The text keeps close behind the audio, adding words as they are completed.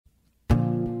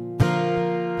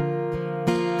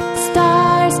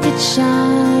could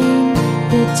shine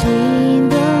between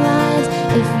the lines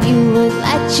if you would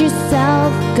let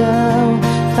yourself go.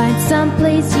 Find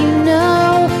someplace you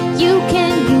know you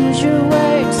can use your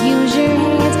words, use your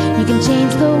hands. You can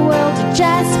change the world, you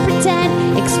just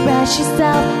pretend. Express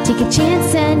yourself, take a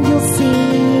chance and you'll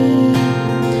see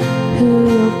who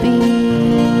you'll be.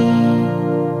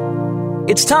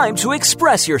 It's time to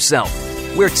express yourself,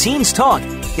 where teens talk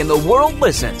and the world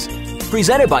listens.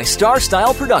 Presented by Star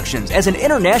Style Productions as an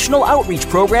international outreach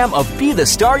program of Be the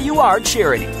Star You Are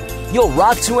charity. You'll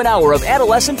rock to an hour of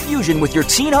adolescent fusion with your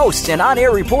teen hosts and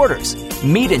on-air reporters.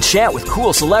 Meet and chat with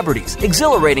cool celebrities,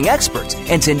 exhilarating experts,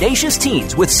 and tenacious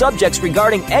teens with subjects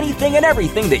regarding anything and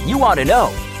everything that you want to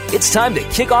know. It's time to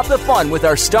kick off the fun with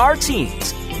our star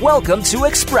teens. Welcome to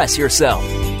Express Yourself.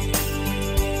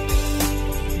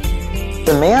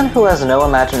 The man who has no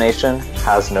imagination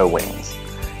has no wings.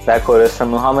 That quote is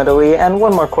from Muhammad Ali, and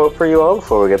one more quote for you all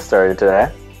before we get started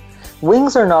today.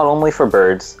 Wings are not only for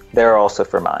birds, they are also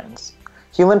for minds.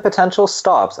 Human potential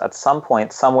stops at some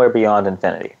point somewhere beyond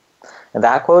infinity. And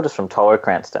that quote is from Taller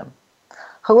Cranston.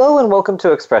 Hello and welcome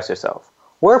to Express Yourself.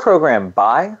 We're a program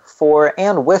by, for,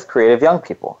 and with creative young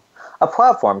people. A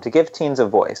platform to give teens a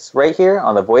voice, right here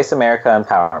on the Voice America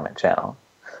Empowerment Channel.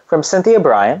 From Cynthia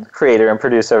Bryan, creator and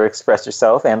producer of Express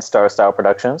Yourself and Star Style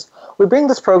Productions, we bring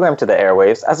this program to the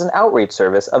airwaves as an outreach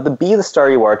service of the Be the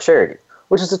Star You Are charity,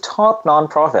 which is a top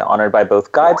nonprofit honored by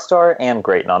both GuideStar and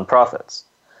great nonprofits.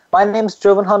 My name's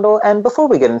Jovan Hundal, and before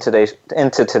we get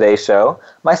into today's show,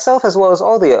 myself as well as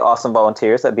all the awesome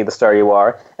volunteers at Be the Star You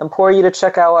Are implore you to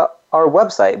check out our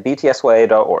website,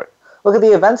 btsya.org. Look at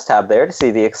the events tab there to see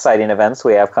the exciting events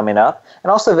we have coming up, and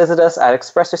also visit us at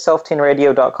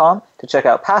expressyourselfteenradio.com to check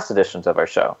out past editions of our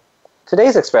show.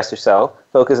 Today's Express Yourself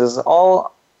focuses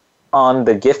all on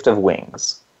the gift of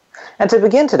wings. And to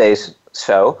begin today's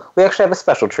show, we actually have a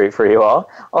special treat for you all.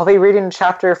 I'll be reading a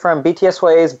chapter from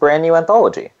BTSYA's brand new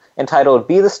anthology, entitled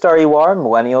Be the Star You Are,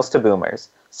 Millennials to Boomers,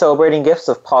 celebrating gifts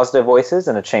of positive voices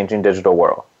in a changing digital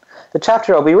world. The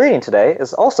chapter I'll be reading today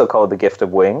is also called The Gift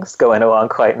of Wings, going along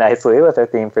quite nicely with our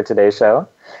theme for today's show.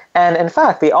 And in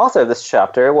fact, the author of this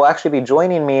chapter will actually be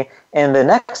joining me in the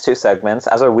next two segments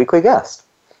as our weekly guest.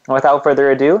 And without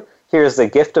further ado, here's The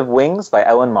Gift of Wings by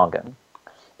Ellen Mongan.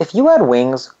 If you had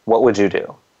wings, what would you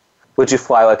do? Would you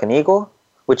fly like an eagle?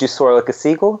 Would you soar like a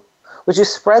seagull? Would you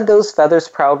spread those feathers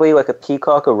proudly like a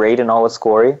peacock arrayed in all its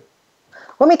glory?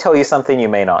 Let me tell you something you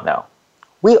may not know.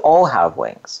 We all have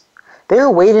wings. They are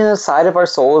waiting inside of our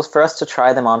souls for us to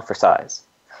try them on for size.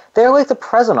 They are like the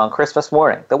present on Christmas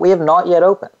morning that we have not yet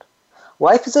opened.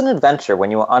 Life is an adventure when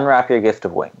you unwrap your gift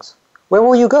of wings. Where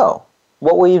will you go?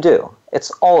 What will you do? It's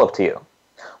all up to you.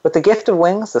 With the gift of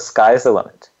wings, the sky is the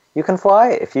limit. You can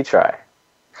fly if you try.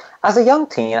 As a young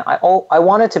teen, I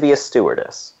wanted to be a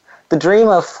stewardess. The dream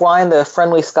of flying the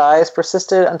friendly skies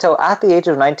persisted until at the age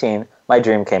of 19, my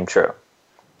dream came true.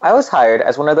 I was hired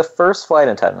as one of the first flight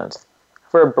attendants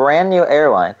for a brand new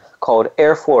airline called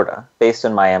Air Florida, based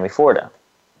in Miami, Florida.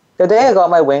 The day I got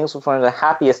my wings was one of the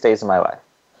happiest days of my life.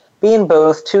 Being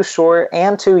both too short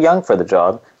and too young for the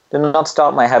job did not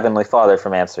stop my Heavenly Father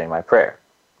from answering my prayer.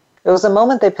 It was the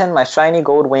moment they pinned my shiny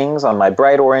gold wings on my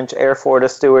bright orange Air Florida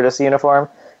stewardess uniform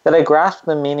that I grasped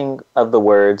the meaning of the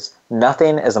words,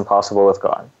 "Nothing is impossible with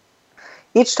God."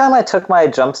 Each time I took my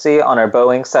jump seat on our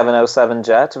Boeing 707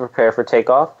 jet to prepare for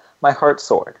takeoff, my heart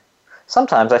soared.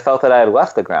 Sometimes I felt that I had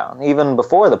left the ground, even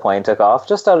before the plane took off,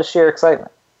 just out of sheer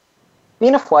excitement.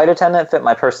 Being a flight attendant fit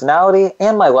my personality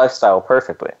and my lifestyle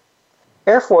perfectly.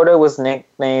 Air Florida was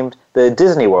nicknamed the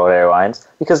Disney World Airlines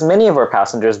because many of our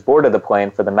passengers boarded the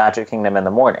plane for the Magic Kingdom in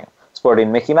the morning, sporting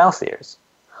Mickey Mouse ears.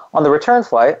 On the return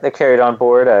flight, they carried on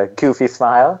board a goofy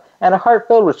smile and a heart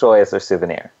filled with joy as their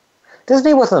souvenir.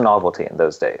 Disney was a novelty in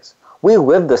those days. We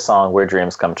lived the song Where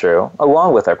Dreams Come True,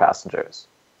 along with our passengers.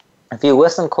 If you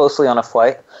listen closely on a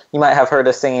flight, you might have heard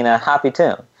us singing a happy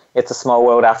tune, It's a Small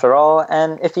World After All,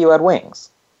 and If You Had Wings.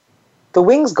 The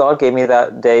wings God gave me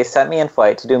that day set me in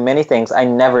flight to do many things I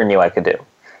never knew I could do,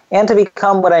 and to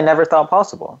become what I never thought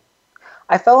possible.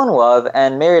 I fell in love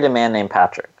and married a man named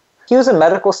Patrick. He was a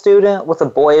medical student with a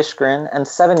boyish grin and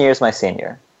 7 years my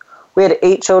senior. We had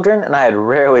 8 children, and I had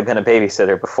rarely been a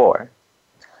babysitter before.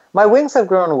 My wings have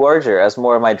grown larger as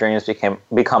more of my dreams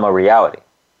become a reality.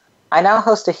 I now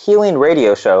host a healing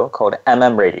radio show called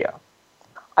MM Radio.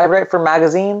 I write for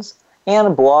magazines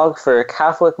and blog for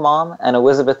Catholic Mom and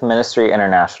Elizabeth Ministry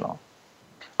International.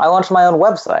 I launched my own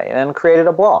website and created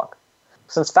a blog.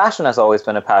 Since fashion has always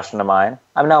been a passion of mine,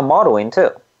 I'm now modeling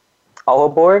too. All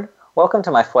aboard, welcome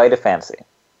to my flight of fancy.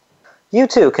 You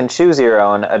too can choose your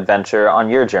own adventure on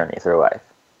your journey through life.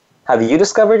 Have you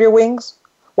discovered your wings?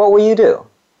 What will you do?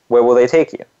 Where will they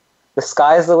take you? The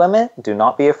sky is the limit. Do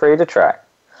not be afraid to try.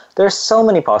 There are so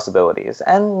many possibilities,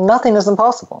 and nothing is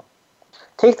impossible.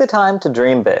 Take the time to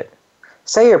dream big.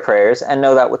 Say your prayers and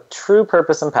know that with true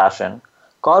purpose and passion,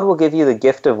 God will give you the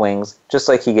gift of wings just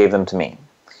like He gave them to me.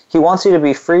 He wants you to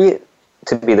be free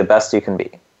to be the best you can be.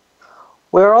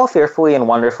 We are all fearfully and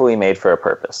wonderfully made for a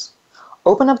purpose.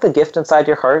 Open up the gift inside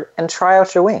your heart and try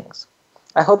out your wings.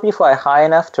 I hope you fly high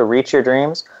enough to reach your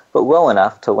dreams, but low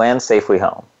enough to land safely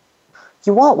home.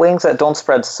 You want wings that don't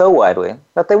spread so widely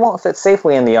that they won't fit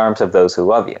safely in the arms of those who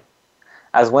love you.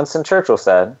 As Winston Churchill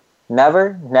said,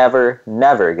 never, never,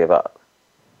 never give up.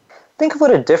 Think of what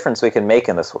a difference we can make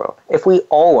in this world if we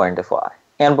all learn to fly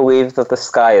and believe that the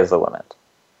sky is the limit.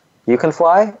 You can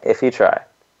fly if you try.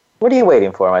 What are you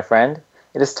waiting for, my friend?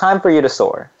 It is time for you to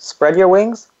soar. Spread your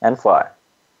wings and fly.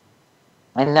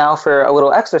 And now for a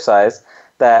little exercise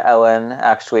that Ellen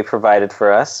actually provided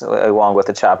for us, along with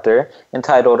a chapter,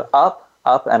 entitled Up,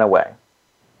 Up, and Away.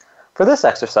 For this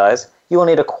exercise, you will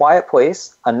need a quiet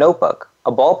place, a notebook,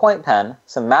 a ballpoint pen,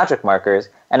 some magic markers,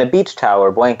 and a beach towel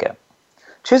or blanket.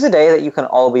 Choose a day that you can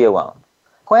all be alone.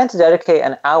 Plan to dedicate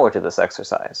an hour to this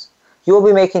exercise. You will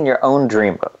be making your own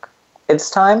dream book. It's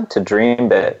time to dream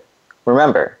big.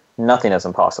 Remember, nothing is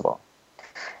impossible.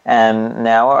 And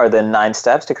now are the 9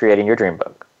 steps to creating your dream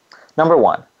book. Number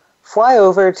 1, fly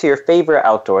over to your favorite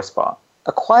outdoor spot,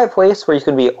 a quiet place where you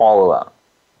can be all alone.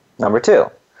 Number 2,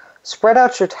 spread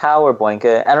out your towel or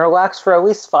blanket and relax for at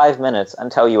least 5 minutes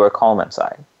until you are calm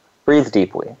inside. Breathe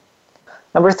deeply.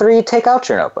 Number 3, take out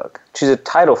your notebook. Choose a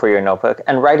title for your notebook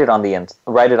and write it on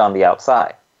the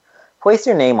outside. Place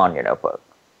your name on your notebook.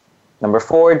 Number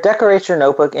 4, decorate your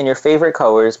notebook in your favorite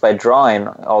colors by drawing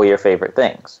all your favorite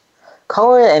things.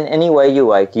 Color it in any way you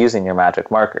like using your magic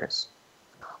markers.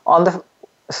 On the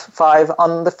 5,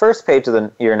 on the first page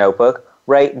of your notebook,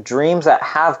 write dreams that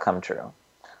have come true.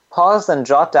 Pause, then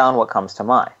jot down what comes to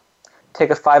mind. Take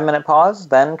a 5-minute pause,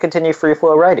 then continue free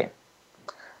flow writing.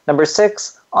 Number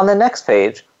 6, on the next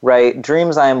page, write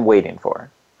dreams I am waiting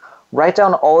for. Write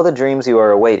down all the dreams you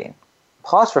are awaiting.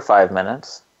 Pause for 5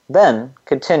 minutes, then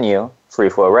continue free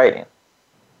flow writing.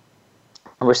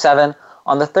 Number 7,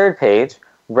 on the third page,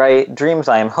 write dreams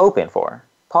I am hoping for.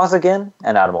 Pause again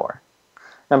and add more.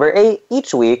 Number 8,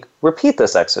 each week, repeat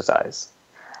this exercise.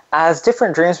 As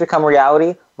different dreams become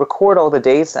reality, record all the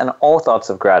dates and all thoughts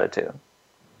of gratitude.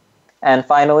 And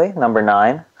finally, number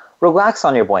 9, relax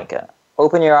on your blanket.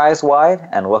 Open your eyes wide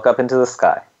and look up into the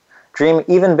sky. Dream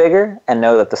even bigger and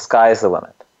know that the sky is the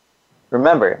limit.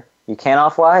 Remember, you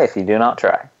cannot fly if you do not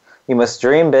try. You must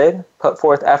dream big, put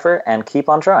forth effort, and keep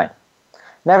on trying.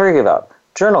 Never give up.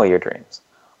 Journal your dreams.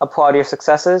 Applaud your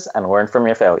successes and learn from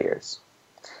your failures.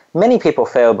 Many people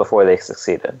failed before they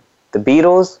succeeded. The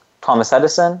Beatles, Thomas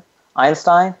Edison,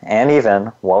 Einstein, and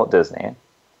even Walt Disney.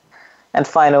 And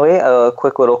finally, a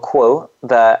quick little quote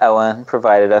that Ellen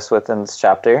provided us with in this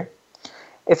chapter.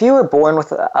 If you were born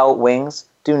without wings,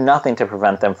 do nothing to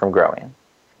prevent them from growing.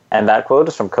 And that quote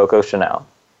is from Coco Chanel.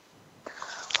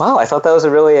 Wow, I thought that was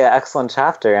a really excellent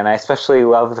chapter, and I especially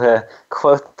love the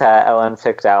quote that Ellen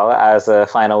picked out as a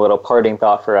final little parting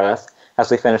thought for us as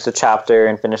we finish the chapter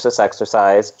and finish this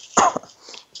exercise.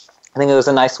 I think it was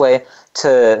a nice way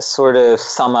to sort of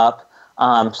sum up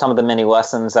some of the many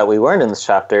lessons that we learned in this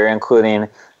chapter, including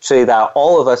actually that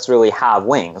all of us really have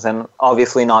wings, and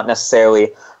obviously not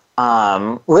necessarily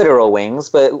literal wings,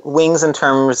 but wings in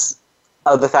terms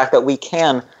of the fact that we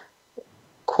can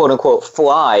quote-unquote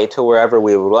fly to wherever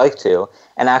we would like to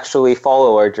and actually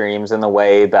follow our dreams in the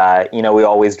way that, we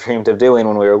always dreamed of doing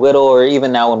when we were little or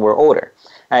even now when we're older.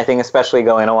 And I think especially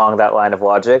going along that line of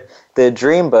logic, the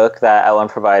dream book that Ellen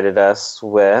provided us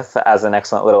with as an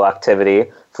excellent little activity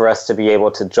for us to be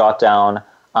able to jot down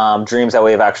dreams that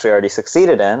we have actually already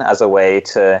succeeded in as a way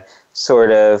to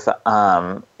sort of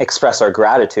express our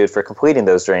gratitude for completing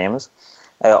those dreams.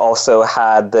 It also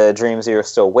had the dreams you're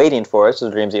still waiting for, so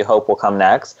the dreams you hope will come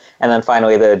next, and then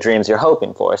finally the dreams you're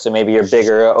hoping for, so maybe your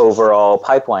bigger overall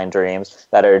pipeline dreams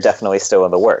that are definitely still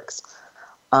in the works.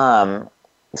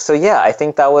 So yeah, I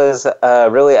think that was a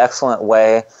really excellent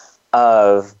way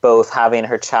of both having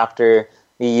her chapter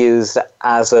be used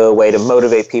as a way to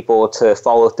motivate people to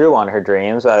follow through on her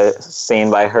dreams, seen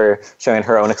by her showing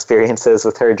her own experiences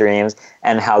with her dreams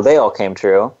and how they all came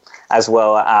true, as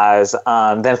well as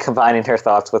then combining her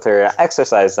thoughts with her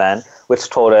exercise then, which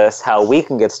told us how we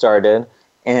can get started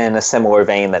in a similar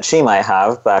vein that she might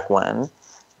have back when,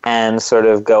 and sort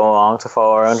of go along to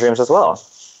follow our own dreams as well.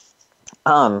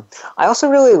 I also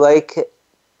really like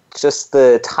just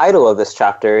the title of this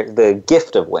chapter, The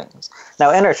Gift of Wings.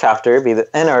 Now in our chapter,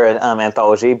 in our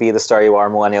anthology, Be the Star You Are,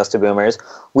 Millennials to Boomers,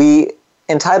 we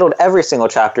entitled every single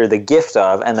chapter The Gift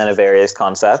of, and then a various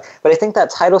concept. But I think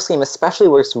that title scheme especially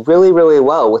works really, really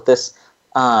well with this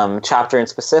chapter in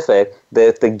specific,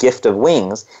 the gift of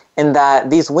wings, in that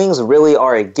these wings really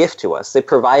are a gift to us. They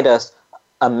provide us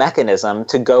a mechanism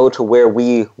to go to where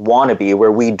we want to be,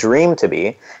 where we dream to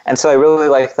be. And so I really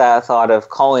like that thought of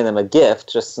calling them a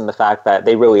gift, just in the fact that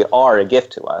they really are a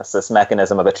gift to us, this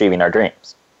mechanism of achieving our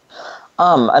dreams.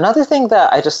 Another thing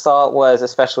that I just thought was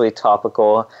especially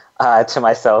topical to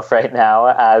myself right now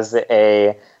as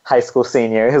a high school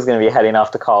senior who's going to be heading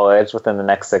off to college within the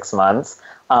next 6 months,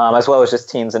 as well as just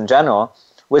teens in general,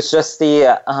 was just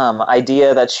the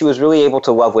idea that she was really able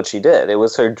to love what she did. It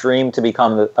was her dream to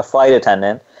become a flight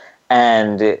attendant,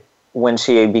 and when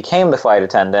she became the flight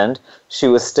attendant, she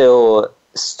was still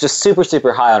just super,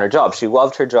 super high on her job. She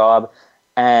loved her job,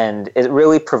 and it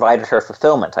really provided her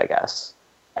fulfillment, I guess.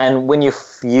 And when you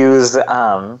use,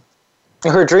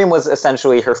 her dream was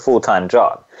essentially her full-time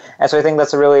job. And so I think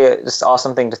that's a really just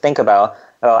awesome thing to think about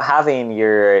having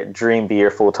your dream be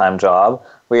your full-time job,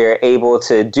 where you're able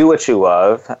to do what you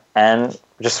love and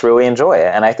just really enjoy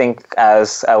it. And I think,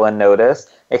 as Ellen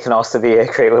noticed, it can also be a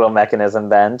great little mechanism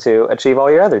then to achieve all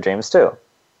your other dreams too.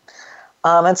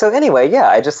 And so anyway, yeah,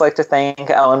 I'd just like to thank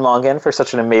Ellen Mongan for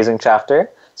such an amazing chapter.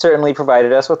 Certainly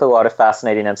provided us with a lot of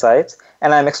fascinating insights,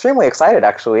 and I'm extremely excited,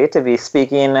 actually, to be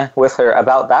speaking with her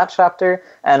about that chapter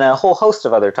and a whole host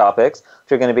of other topics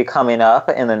which are going to be coming up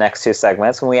in the next 2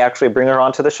 segments when we actually bring her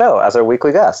onto the show as our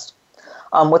weekly guest.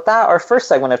 With that, our first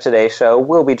segment of today's show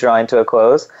will be drawing to a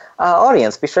close.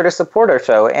 Audience, be sure to support our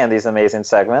show and these amazing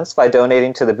segments by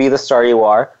donating to the Be the Star You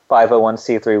Are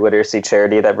 501c3 literacy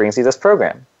charity that brings you this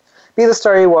program. Be the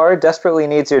Star You Are desperately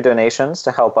needs your donations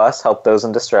to help us help those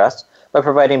in distress by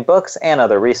providing books and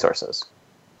other resources.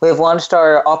 We have launched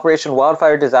our Operation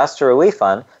Wildfire Disaster Relief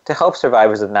Fund to help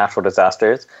survivors of natural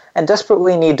disasters, and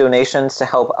desperately need donations to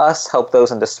help us help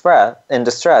those in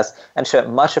distress and ship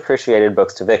much appreciated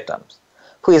books to victims.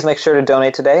 Please make sure to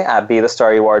donate today at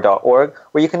BeTheStarYouAre.org,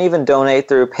 where you can even donate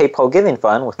through PayPal Giving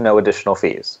Fund with no additional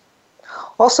fees.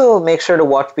 Also, make sure to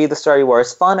watch Be the Star You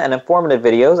Are's fun and informative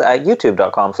videos at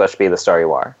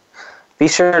youtube.com/BeTheStarYouAre. Be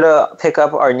sure to pick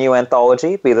up our new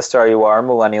anthology, Be the Star You Are,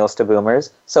 Millennials to Boomers,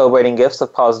 celebrating gifts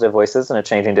of positive voices in a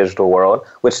changing digital world,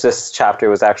 which this chapter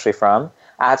was actually from,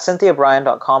 at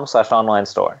CynthiaBryan.com/online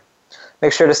store.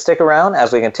 Make sure to stick around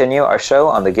as we continue our show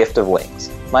on the gift of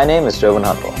wings. My name is Joven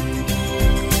Hundel.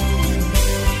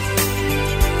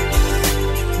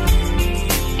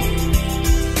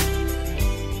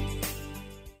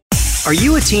 Are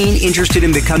you a teen interested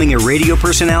in becoming a radio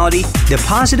personality? The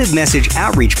Positive Message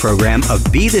Outreach Program of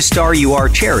Be the Star You Are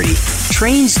charity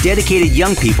trains dedicated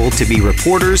young people to be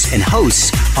reporters and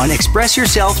hosts on Express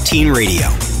Yourself Teen Radio.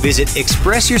 Visit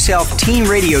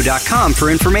ExpressYourselfTeenRadio.com for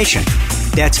information.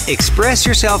 That's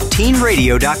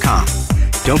ExpressYourselfTeenRadio.com.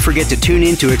 Don't forget to tune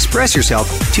in to Express Yourself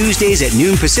Tuesdays at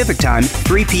noon Pacific Time,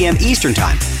 3 p.m. Eastern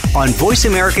Time on Voice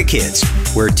America Kids,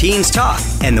 where teens talk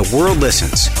and the world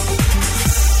listens.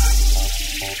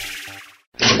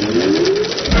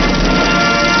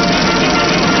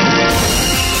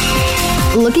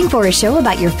 Looking for a show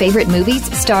about your favorite movies,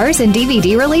 stars, and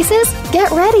DVD releases?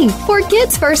 Get ready for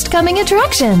Kids First Coming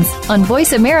Attractions on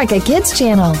Voice America Kids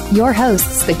Channel. Your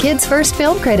hosts, the Kids First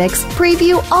Film Critics,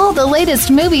 preview all the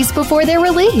latest movies before they're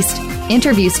released,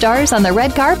 interview stars on the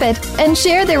red carpet, and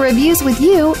share their reviews with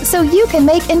you so you can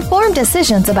make informed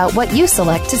decisions about what you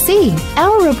select to see.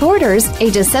 Our reporters,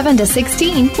 ages 7 to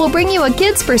 16, will bring you a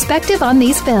kid's perspective on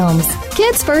these films.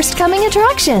 Kids First Coming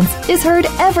Attractions is heard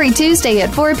every Tuesday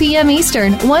at 4 p.m.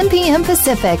 Eastern, 1 p.m.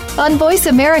 Pacific on Voice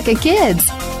America Kids.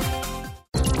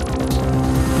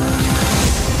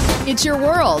 It's your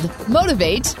world.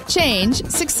 Motivate, change,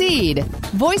 succeed.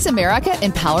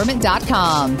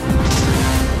 VoiceAmericaEmpowerment.com.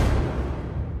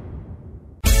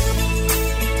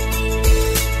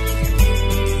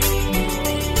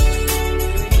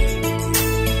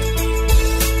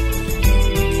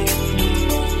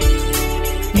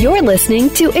 You're listening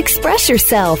to Express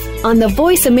Yourself on the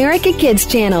Voice America Kids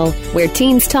channel, where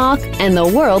teens talk and the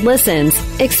world listens.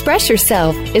 Express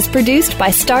Yourself is produced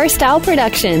by Star Style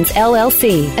Productions,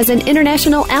 LLC, as an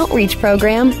international outreach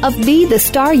program of Be the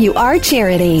Star You Are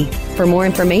charity. For more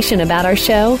information about our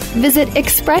show, visit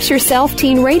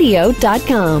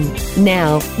ExpressYourselfTeenRadio.com.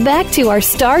 Now, back to our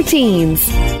star teens.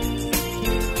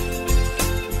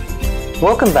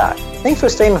 Welcome back. Thanks for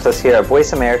staying with us here at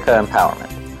Voice America Empowerment.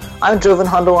 I'm Joven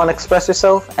Hundel on Express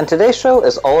Yourself, and today's show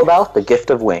is all about the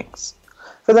gift of wings.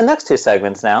 For the next 2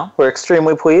 segments now, we're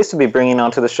extremely pleased to be bringing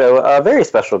onto the show a very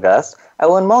special guest,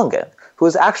 Ellen Mongan, who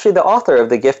is actually the author of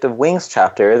the Gift of Wings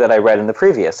chapter that I read in the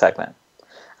previous segment.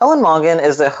 Ellen Mongan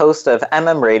is the host of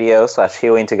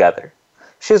Radio/Healing Together.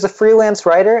 She is a freelance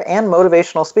writer and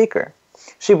motivational speaker.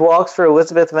 She blogs for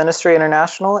Elizabeth Ministry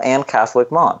International and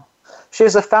Catholic Mom. She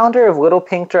is the founder of Little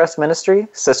Pink Dress Ministry,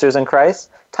 Sisters in Christ,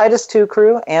 Titus II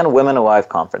Crew, and Women Alive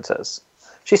conferences.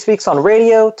 She speaks on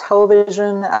radio,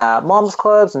 television, at moms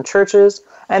clubs and churches,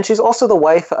 and she's also the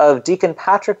wife of Deacon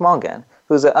Patrick Mongan,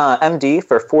 who's an MD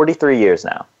for 43 years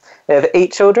now. They have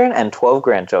 8 children and 12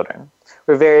 grandchildren.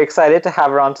 We're very excited to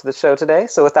have her onto the show today,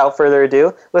 so without further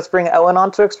ado, let's bring Ellen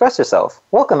on to express herself.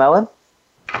 Welcome, Ellen.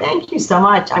 Thank you so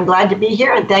much. I'm glad to be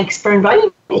here, and thanks for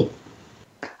inviting me.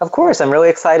 Of course, I'm really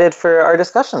excited for our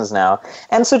discussions now.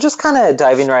 And so just kind of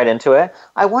diving right into it,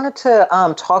 I wanted to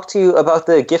talk to you about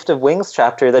the Gift of Wings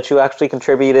chapter that you actually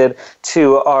contributed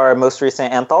to our most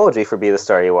recent anthology for Be the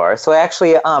Star You Are. So I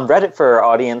actually read it for our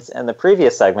audience in the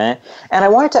previous segment, and I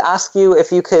wanted to ask you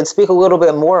if you could speak a little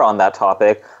bit more on that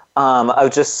topic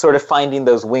of just sort of finding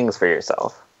those wings for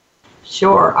yourself.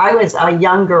 Sure. I was a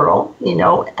young girl,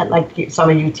 like some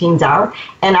of you teens are,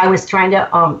 and I was trying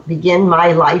to begin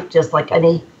my life just like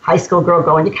any high school girl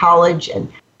going to college,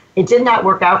 and it did not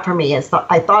work out for me as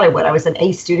I thought it would. I was an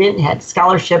A student and had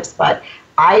scholarships, but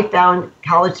I found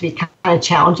college to be kind of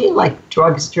challenging, like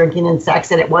drugs, drinking, and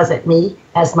sex, and it wasn't me,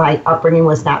 as my upbringing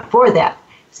was not for that.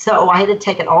 So I had to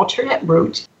take an alternate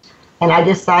route, and I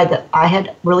decided that I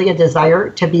had really a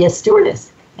desire to be a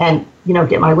stewardess and,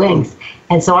 get my wings.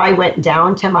 And so I went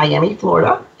down to Miami,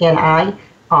 Florida, and I,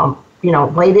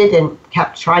 waited and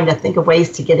kept trying to think of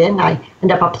ways to get in. I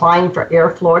ended up applying for Air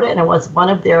Florida, and I was one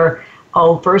of their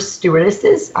first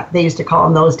stewardesses, they used to call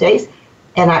them those days.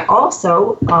 And I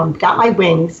also got my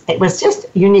wings. It was just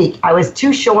unique. I was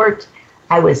too short.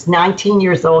 I was 19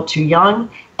 years old, too young,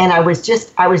 and I was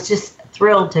just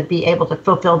thrilled to be able to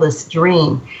fulfill this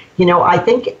dream. I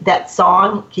think that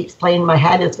song keeps playing in my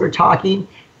head as we're talking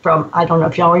from, I don't know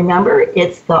if y'all remember,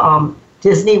 it's the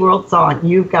Disney World song,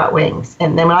 You've Got Wings.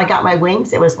 And then when I got my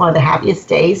wings, it was one of the happiest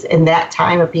days in that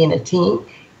time of being a teen.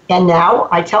 And now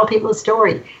I tell people the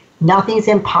story. Nothing's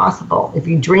impossible. If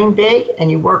you dream big and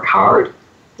you work hard,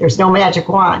 there's no magic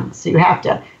wand. So you have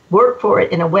to work for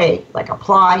it in a way, like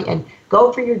apply and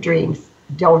go for your dreams.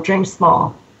 Don't dream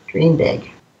small, dream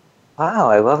big.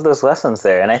 Wow, I love those lessons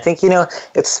there. And I think,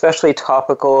 it's especially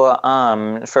topical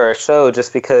for our show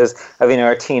just because of,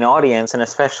 our teen audience, and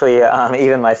especially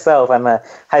even myself. I'm a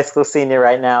high school senior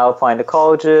right now, applying to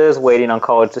colleges, waiting on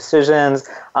college decisions.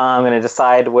 I'm going to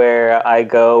decide where I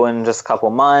go in just a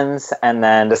couple months and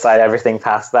then decide everything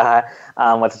past that,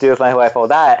 what to do with my life, all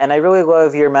that. And I really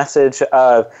love your message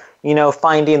of,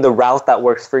 finding the route that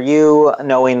works for you,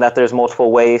 knowing that there's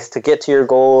multiple ways to get to your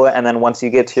goal. And then once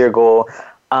you get to your goal,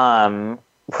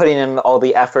 putting in all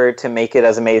the effort to make it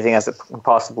as amazing as it can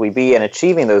possibly be and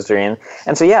achieving those dreams.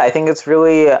 And so, I think it's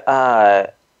really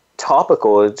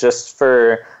topical just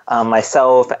for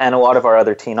myself and a lot of our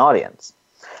other teen audience.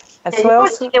 And so I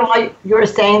was thinking while you were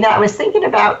saying that, I was thinking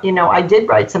about, I did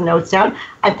write some notes down.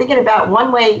 I'm thinking about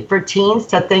one way for teens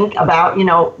to think about,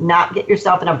 not get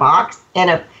yourself in a box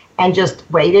and just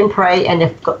wait and pray. And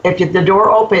if the door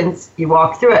opens, you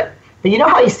walk through it. But you know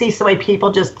how you see so many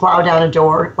people just plow down a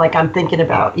door? Like I'm thinking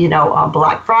about, on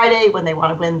Black Friday when they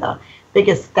want to win the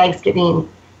biggest Thanksgiving,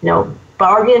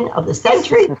 bargain of the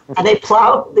century, and they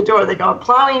plow the door. They go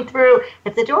plowing through.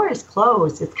 If the door is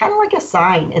closed, it's kind of like a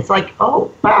sign. It's like,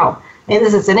 oh, wow, maybe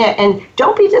this isn't it. And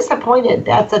don't be disappointed.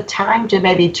 That's a time to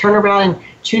maybe turn around and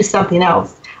choose something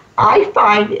else. I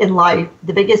find in life,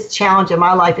 the biggest challenge in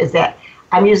my life is that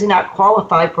I'm usually not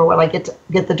qualified for when I get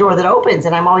the door that opens.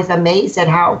 And I'm always amazed at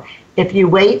how if you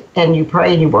wait and you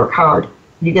pray and you work hard,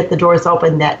 you get the doors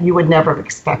open that you would never have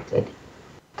expected.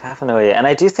 Definitely. And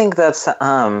I do think that's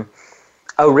a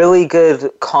really good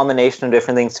combination of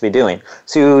different things to be doing.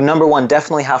 So you, number one,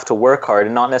 definitely have to work hard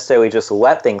and not necessarily just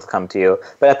let things come to you.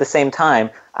 But at the same time,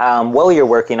 while you're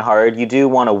working hard, you do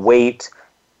want to wait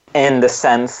in the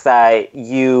sense that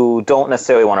you don't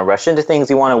necessarily want to rush into things.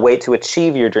 You want to wait to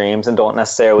achieve your dreams and don't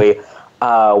necessarily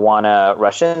want to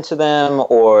rush into them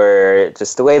or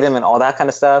just delay them and all that kind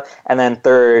of stuff. And then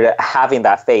third, having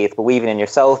that faith, believing in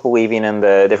yourself, believing in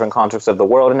the different constructs of the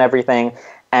world and everything.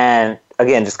 And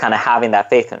again, just kind of having that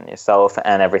faith in yourself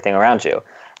and everything around you.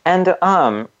 And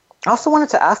I also wanted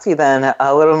to ask you then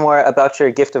a little more about your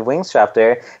Gift of Wings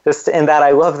chapter, just in that I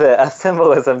love the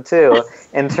symbolism too,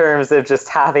 in terms of just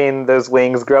having those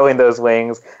wings, growing those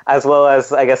wings, as well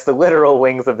as, I guess, the literal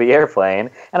wings of the airplane.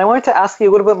 And I wanted to ask you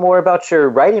a little bit more about your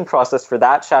writing process for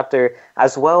that chapter,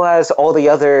 as well as all the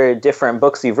other different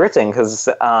books you've written, because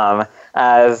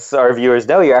as our viewers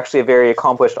know, you're actually a very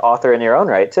accomplished author in your own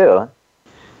right too.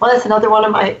 Well, that's another one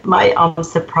of my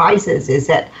surprises is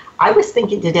that I was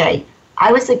thinking today,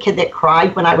 I was a kid that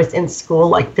cried when I was in school,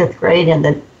 like 5th grade, and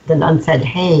the nun said,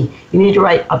 "Hey, you need to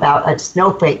write about a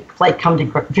snowflake coming to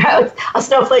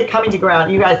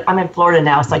ground." You guys, I'm in Florida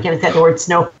now, so I can't say the word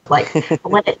snowflake.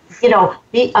 But when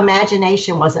the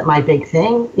imagination wasn't my big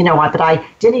thing, but I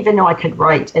didn't even know I could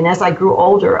write. And as I grew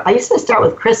older, I used to start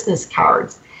with Christmas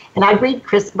cards. And I write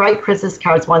Christmas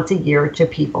cards once a year to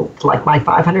people, like my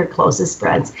 500 closest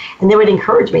friends, and they would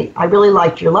encourage me. "I really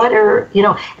liked your letter,"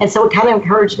 and so it kind of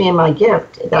encouraged me in my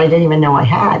gift that I didn't even know I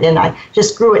had, and I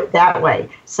just grew it that way.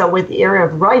 So with the area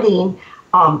of writing,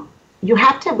 you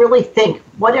have to really think,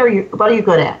 what are you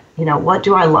good at? What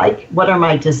do I like? What are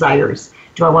my desires?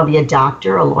 Do I want to be a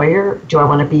doctor, a lawyer? Do I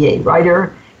want to be a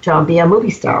writer? Do I want to be a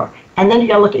movie star? And then you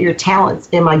got to look at your talents.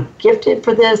 Am I gifted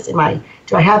for this?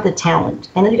 Do I have the talent?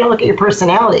 And then you got to look at your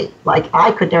personality. Like,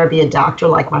 I could never be a doctor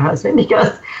like my husband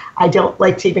because I don't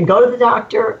like to even go to the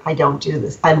doctor. I don't do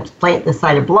this. I'm playing the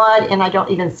side of blood, and I don't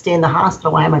even stay in the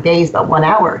hospital when I have my babies about 1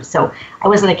 hour. So I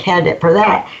wasn't a candidate for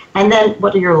that. And then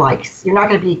what are your likes? You're not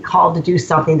going to be called to do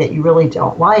something that you really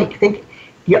don't like. Think,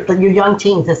 you young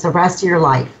teens, it's the rest of your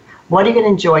life. What are you going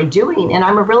to enjoy doing? And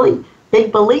I'm a really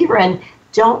big believer in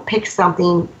don't pick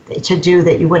something to do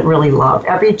that you wouldn't really love.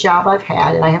 Every job I've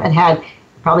had, and I haven't had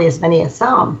probably as many as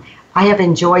some, I have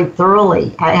enjoyed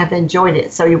thoroughly. I have enjoyed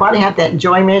it. So you want to have that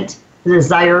enjoyment, the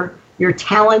desire, your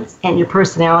talents, and your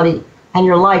personality, and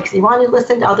your likes. You want to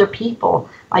listen to other people.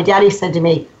 My daddy said to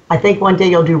me, "I think one day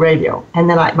you'll do radio." And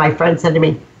then my friend said to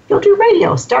me, "You'll do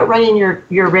radio. Start writing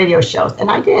your radio shows." And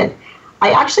I did. I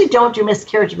actually don't do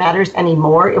Miscarriage Matters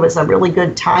anymore. It was a really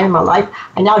good time in my life.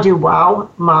 I now do Wow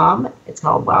Mom. It's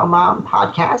called Wow Mom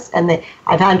Podcast. And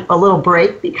I've had a little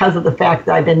break because of the fact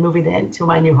that I've been moving into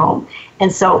my new home.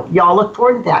 And so y'all look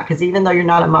forward to that, because even though you're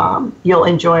not a mom, you'll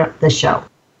enjoy the show.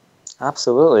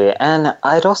 Absolutely. And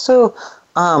I'd also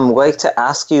like to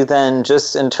ask you then,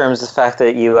 just in terms of the fact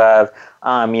that you have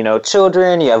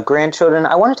children, you have grandchildren,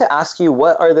 I wanted to ask you,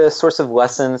 what are the sorts of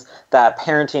lessons that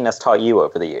parenting has taught you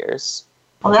over the years?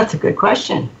 Well, that's a good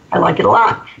question. I like it a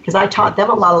lot because I taught them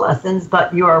a lot of lessons,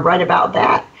 but you are right about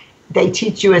that. They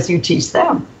teach you as you teach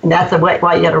them. And that's why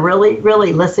you got to really,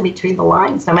 really listen between the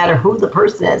lines, no matter who the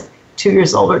person is, 2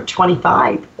 years old or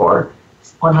 25 or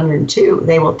 102,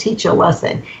 they will teach a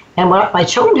lesson. And what my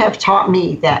children have taught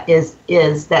me that is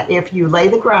that if you lay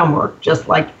the groundwork, just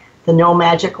like the no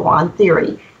magic wand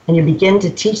theory, and you begin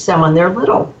to teach them when they're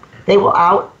little, they will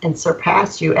out and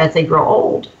surpass you as they grow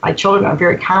old. My children are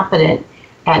very confident,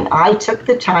 and I took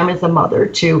the time as a mother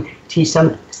to teach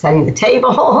them setting the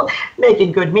table,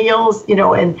 making good meals,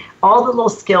 and all the little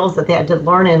skills that they had to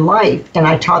learn in life. And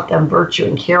I taught them virtue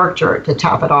and character to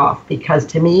top it off, because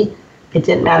to me, it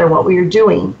didn't matter what we were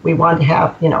doing. We wanted to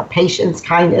have, patience,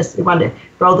 kindness. We wanted to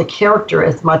grow the character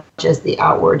as much as the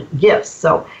outward gifts.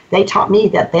 So they taught me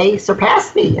that they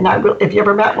surpassed me. And if you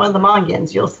ever met one of the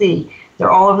Mongans, you'll see they're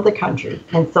all over the country.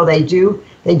 And so they do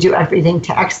everything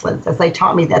to excellence, as they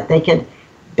taught me that they could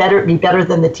be better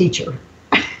than the teacher.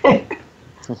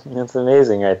 That's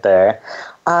amazing right there.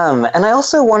 And I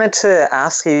also wanted to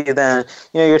ask you then,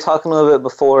 you're talking a little bit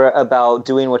before about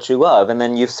doing what you love, and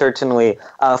then you've certainly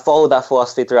followed that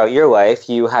philosophy throughout your life.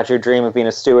 You had your dream of being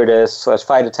a stewardess /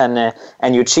 flight attendant,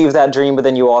 and you achieved that dream, but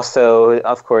then you also,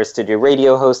 of course, did your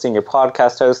radio hosting, your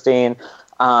podcast hosting.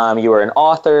 You were an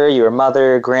author, you were a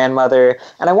mother, grandmother,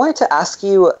 and I wanted to ask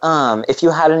you if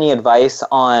you had any advice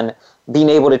on being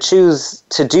able to choose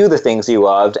to do the things you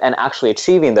loved and actually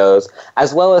achieving those,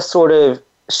 as well as sort of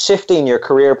shifting your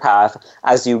career path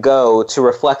as you go to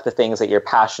reflect the things that you're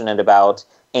passionate about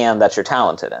and that you're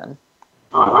talented in.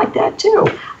 Oh, I like that too.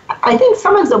 I think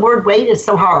sometimes the word wait is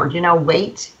so hard.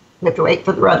 Wait. You have to wait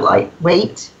for the red light.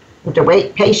 Wait. You have to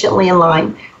wait patiently in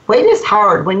line. Wait is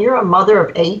hard. When you're a mother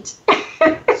of 8,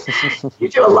 you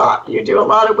do a lot. You do a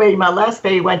lot of waiting. My last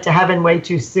baby went to heaven way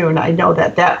too soon. I know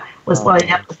that was why I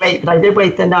have to wait, but I did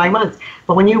wait the 9 months.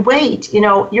 But when you wait,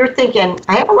 you're thinking,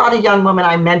 I have a lot of young women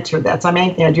I mentor. That's the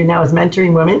main thing I do now is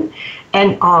mentoring women.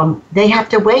 And they have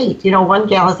to wait. One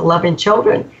gal has 11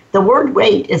 children. The word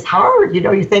wait is hard.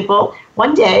 You think, well,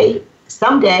 one day,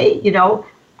 someday,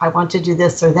 I want to do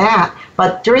this or that.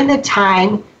 But during the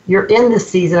time you're in the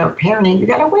season of parenting, you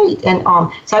got to wait. And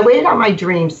so I waited on my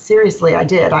dreams. Seriously, I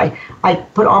did. I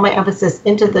put all my emphasis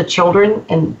into the children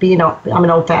and I'm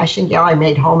an old-fashioned gal. I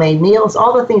made homemade meals,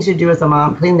 all the things you do as a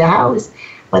mom, clean the house.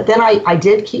 But then I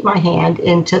did keep my hand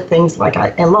into things like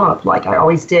I loved. Like I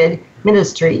always did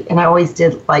ministry, and I always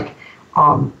did like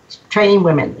training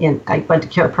women. I went to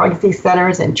care pregnancy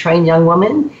centers and trained young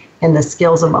women in the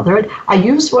skills of motherhood. I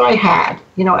used what I had.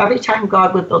 Every time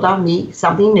God would build on me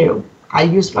something new, I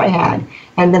used what I had,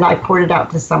 and then I poured it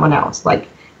out to someone else. Like,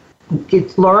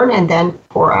 learn and then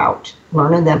pour out.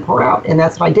 Learn and then pour out. And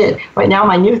that's what I did. Right now,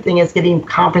 my new thing is getting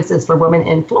conferences for women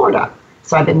in Florida.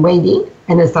 So I've been waiting,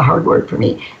 and it's a hard word for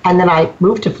me. And then I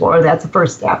moved to Florida. That's the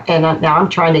first step. And now I'm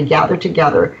trying to gather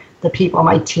together the people on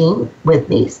my team with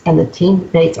me. And the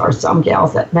teammates are some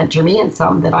gals that mentor me and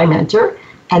some that I mentor.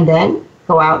 And then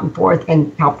go out and forth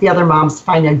and help the other moms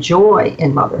find a joy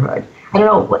in motherhood. I don't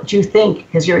know what you think,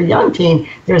 because you're a young teen.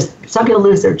 There's some people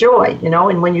lose their joy,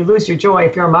 and when you lose your joy,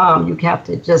 if you're a mom, you have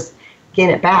to just gain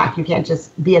it back. You can't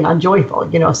just be an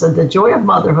unjoyful, So the joy of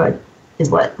motherhood is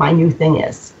what my new thing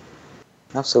is.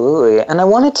 Absolutely. And I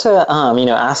wanted to,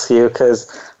 ask you, because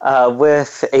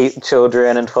with 8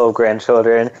 children and 12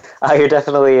 grandchildren, you're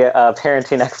definitely a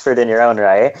parenting expert in your own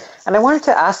right. And I wanted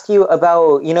to ask you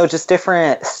about, just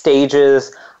different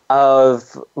stages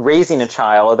of raising a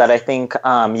child that I think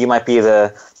you might be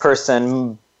the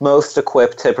person most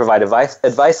equipped to provide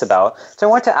advice about. So I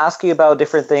want to ask you about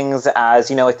different things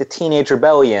as, like the teenage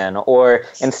rebellion, or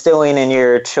instilling in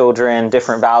your children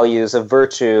different values of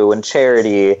virtue and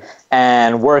charity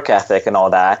and work ethic and all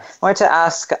that. I wanted to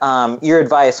ask your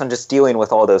advice on just dealing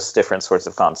with all those different sorts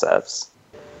of concepts.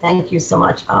 Thank you so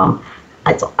much. I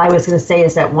was going to say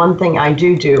is that one thing I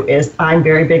do is I'm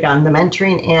very big on the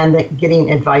mentoring and the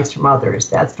getting advice from others.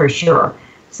 That's for sure.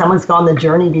 Someone's gone the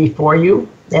journey before you.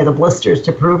 They have the blisters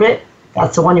to prove it.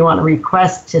 That's the one you want to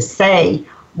request to say,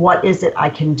 what is it I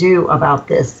can do about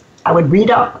this? I would read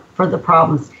up for the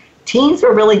problems. Teens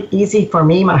were really easy for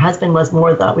me. My husband was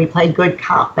more we played good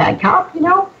cop, bad cop,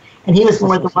 and he was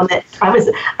more the one that I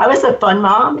was a fun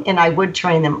mom, and I would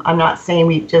train them. I'm not saying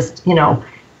we just,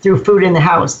 threw food in the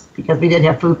house, because we did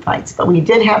have food fights, but we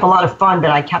did have a lot of fun. But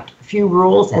I kept a few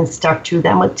rules and stuck to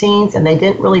them with teens, and they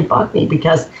didn't really bug me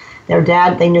because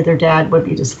they knew their dad would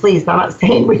be displeased. I'm not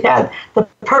saying we had the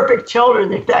perfect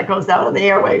children. If that goes out on the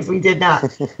airwaves, we did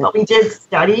not. But we did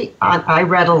study. I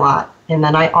read a lot, and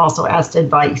then I also asked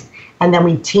advice. And then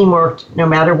we teamworked no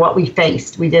matter what we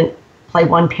faced. We didn't play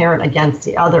one parent against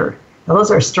the other. Now,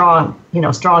 those are strong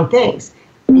things.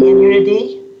 Be in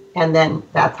unity, and then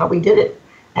that's how we did it.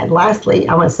 And lastly,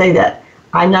 I want to say that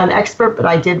I'm not an expert, but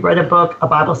I did read a book, a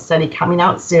Bible study coming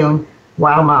out soon,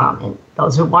 Wow Mom. And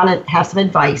those who want to have some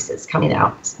advice, it's coming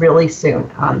out really soon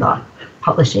on the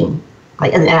publishing,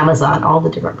 like in Amazon, all the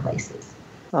different places.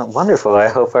 Oh, wonderful. I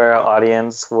hope our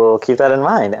audience will keep that in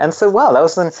mind. And so, wow, that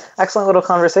was an excellent little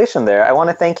conversation there. I want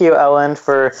to thank you, Ellen,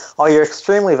 for all your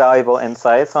extremely valuable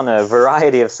insights on a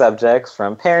variety of subjects,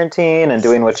 from parenting and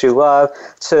doing what you love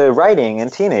to writing in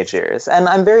teenage years. And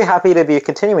I'm very happy to be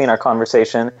continuing our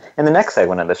conversation in the next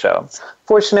segment of the show.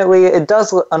 Unfortunately, it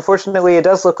does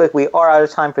look like we are out of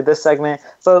time for this segment,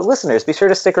 but listeners, be sure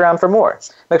to stick around for more.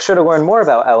 Make sure to learn more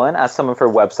about Ellen at some of her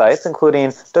websites,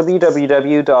 including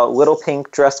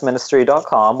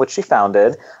www.littlepinkdressministry.com, which she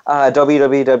founded,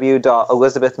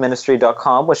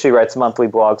 www.elizabethministry.com, which she writes monthly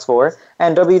blogs for,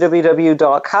 and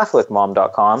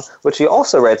www.catholicmom.com, which she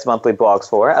also writes monthly blogs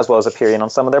for, as well as appearing on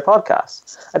some of their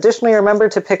podcasts. Additionally, remember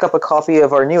to pick up a copy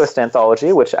of our newest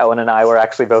anthology, which Ellen and I were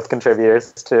actually both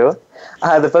contributors to.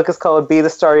 The book is called Be the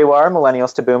Star You Are,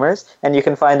 Millennials to Boomers, and you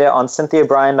can find it on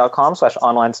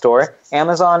CynthiaBryan.com/online store,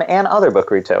 Amazon, and other book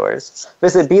retailers.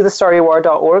 Visit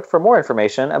BeTheStarYouAre.org for more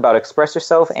information about Express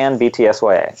Yourself and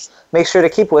BTSYA. Make sure to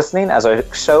keep listening as our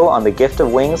show on the Gift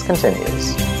of Wings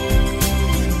continues.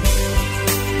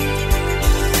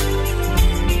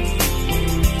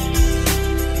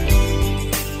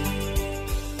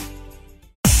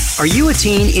 Are you a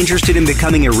teen interested in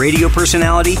becoming a radio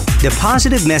personality? The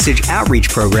Positive Message Outreach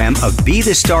Program of Be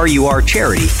the Star You Are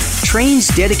charity trains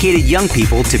dedicated young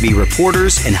people to be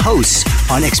reporters and hosts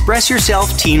on Express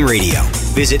Yourself Teen Radio.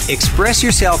 Visit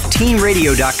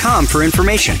ExpressYourselfTeenRadio.com for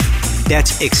information.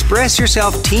 That's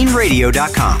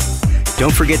ExpressYourselfTeenRadio.com.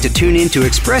 Don't forget to tune in to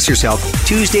Express Yourself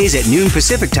Tuesdays at noon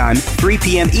Pacific Time, 3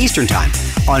 p.m. Eastern Time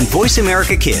on Voice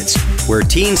America Kids, where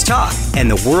teens talk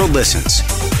and the world listens.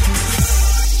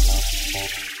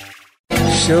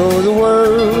 Show the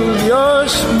world your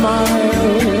smile.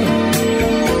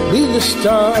 Be the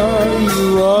star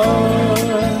you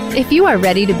are. If you are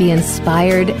ready to be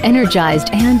inspired,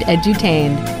 energized, and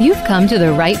edutained, you've come to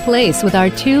the right place with our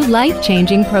 2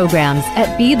 life-changing programs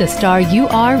at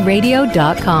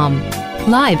BeTheStarYouAreRadio.com.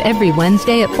 Live every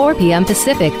Wednesday at 4 p.m.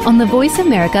 Pacific on the Voice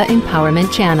America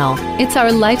Empowerment Channel. It's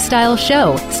our lifestyle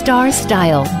show, Star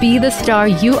Style, Be the Star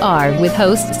You Are, with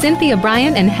hosts Cynthia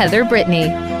Bryan and Heather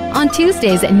Brittany. On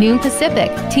Tuesdays at noon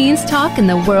Pacific, Teens Talk and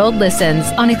the World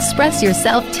Listens on Express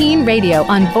Yourself Teen Radio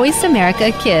on Voice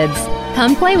America Kids.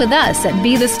 Come play with us at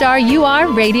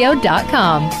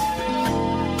BeTheStarYouAreRadio.com.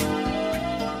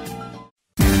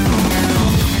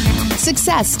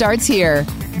 Success starts here.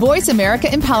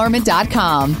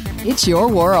 VoiceAmericaEmpowerment.com. It's your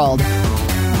world.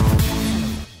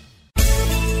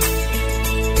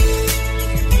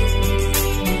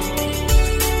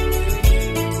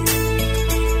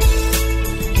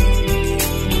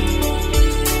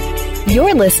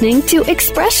 You're listening to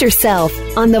Express Yourself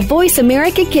on the Voice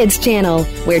America Kids channel,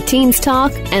 where teens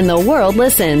talk and the world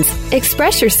listens.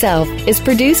 Express Yourself is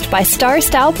produced by Star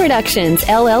Style Productions,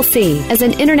 LLC, as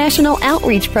an international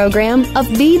outreach program of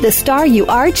Be the Star You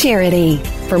Are charity.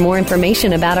 For more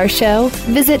information about our show,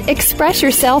 visit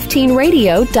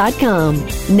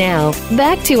ExpressYourselfTeenRadio.com. Now,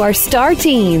 back to our Star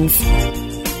Teens.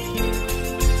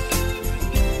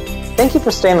 Thank you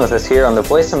for staying with us here on the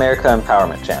Voice America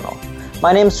Empowerment Channel.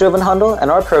 My name is Jovan Hundal,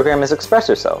 and our program is Express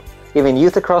Yourself, giving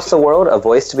youth across the world a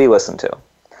voice to be listened to.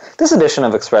 This edition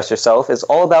of Express Yourself is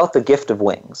all about the gift of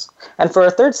wings. And for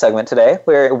our third segment today,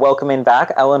 we're welcoming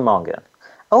back Ellen Mongan.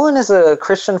 Ellen is a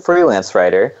Christian freelance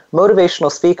writer,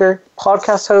 motivational speaker,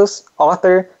 podcast host,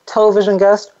 author, television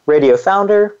guest, radio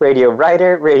founder, radio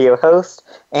writer, radio host,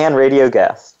 and radio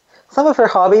guest. Some of her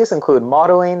hobbies include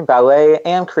modeling, ballet,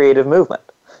 and creative movement.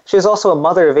 She is also a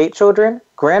mother of 8 children,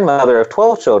 grandmother of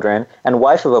 12 children, and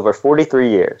wife of over 43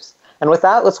 years. And with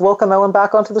that, let's welcome Ellen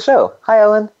back onto the show. Hi,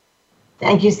 Ellen.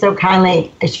 Thank you so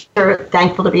kindly. I'm sure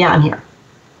thankful to be on here.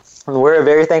 And we're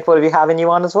very thankful to be having you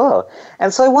on as well.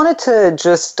 And so I wanted to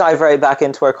just dive right back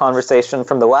into our conversation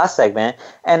from the last segment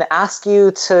and ask you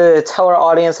to tell our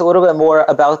audience a little bit more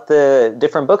about the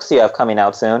different books you have coming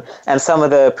out soon and some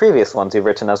of the previous ones you've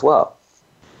written as well.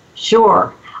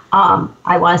 Sure.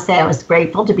 I want to say I was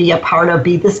grateful to be a part of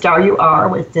Be the Star You Are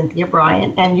with Cynthia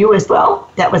Bryan, and you as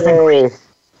well. That was a great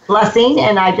blessing,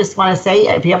 and I just want to say,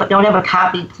 if you don't have a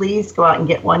copy, please go out and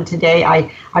get one today.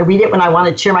 I read it when I want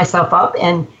to cheer myself up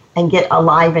and get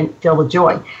alive and filled with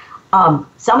joy.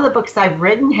 Some of the books I've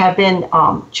written have been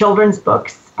children's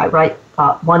books. I write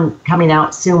one coming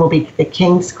out soon will be The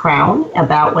King's Crown,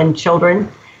 about when children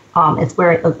it's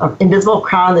where an invisible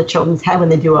crown the children's head when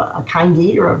they do a kind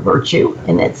deed or a virtue,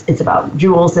 and it's about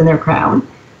jewels in their crown.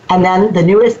 And then the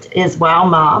newest is Wow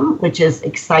Mom, which is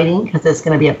exciting because it's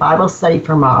going to be a Bible study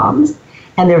for moms,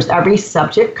 and there's every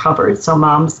subject covered. So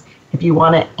moms, if you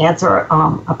want to answer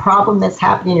a problem that's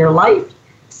happening in your life,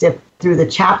 sift through the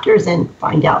chapters and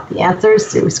find out the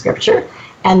answers through Scripture.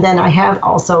 And then I have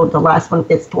also the last one.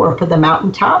 It's for the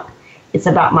Mountaintop. It's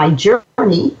about my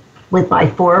journey with my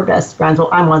 4 best friends. Well,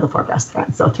 I'm one of the 4 best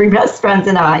friends. So 3 best friends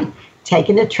and I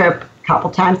taking a trip a couple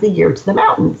times a year to the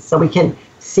mountains so we can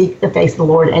seek the face of the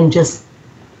Lord and just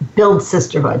build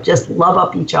sisterhood, just love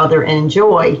up each other and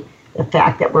enjoy the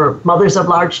fact that we're mothers of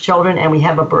large children and we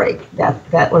have a break.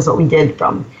 That was what we did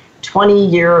from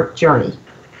 20-year journey.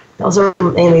 Those are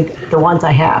mainly the ones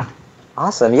I have.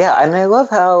 Awesome. Yeah, and I love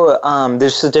how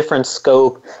there's a different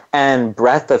scope and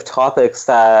breadth of topics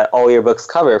that all your books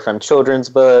cover, from children's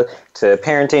book to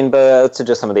parenting book to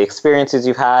just some of the experiences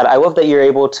you've had. I love that you're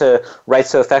able to write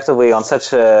so effectively on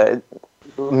such a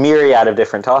myriad of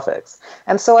different topics.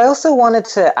 And so I also wanted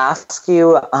to ask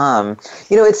you,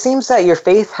 it seems that your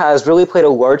faith has really played a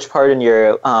large part in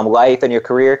your life and your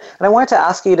career, and I wanted to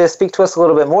ask you to speak to us a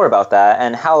little bit more about that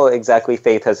and how exactly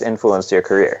faith has influenced your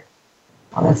career.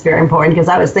 Well, that's very important, because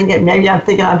I was thinking,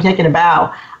 I'm taking a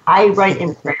bow. I write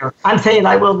in prayer. I'm saying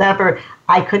I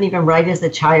couldn't even write as a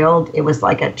child. It was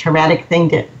like a traumatic thing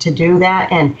to do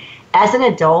that. And as an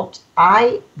adult,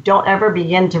 I don't ever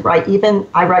begin to write. Even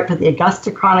I write for the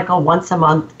Augusta Chronicle once a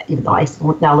month, even though I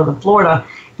now live in Florida.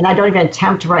 And I don't even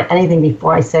attempt to write anything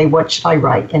before I say, what should I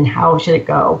write and how should it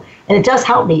go? And it does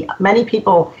help me. Many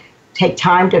people take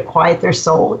time to quiet their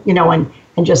soul, and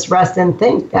just rest and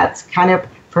think. That's kind of,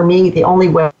 for me, the only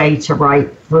way to write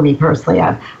for me personally.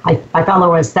 I found that when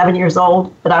I was 7 years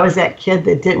old, but I was that kid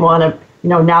that didn't want to,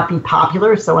 not be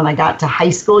popular. So when I got to high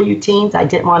school, you teens, I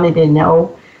didn't want to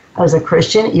know I was a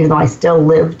Christian, even though I still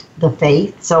lived the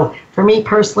faith. So for me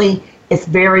personally, it's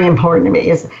very important to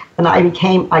me. When I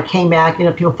came back,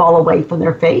 people fall away from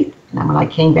their faith. And when I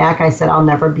came back, I said, I'll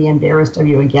never be embarrassed of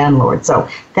you again, Lord. So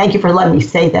thank you for letting me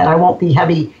say that. I won't be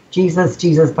heavy, Jesus.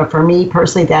 But for me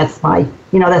personally, that's my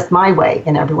way.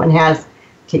 And everyone has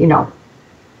to,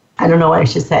 I don't know what I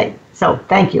should say. So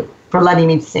thank you for letting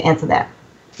me answer that.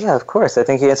 Yeah, of course. I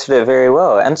think you answered it very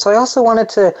well. And so I also wanted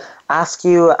to ask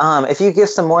you if you give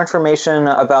some more information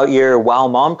about your Wow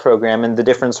Mom program and the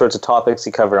different sorts of topics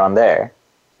you cover on there.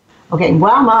 Okay,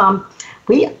 Wow Mom.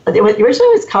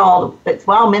 Originally was called, it's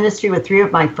Wow Ministry with 3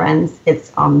 of my friends.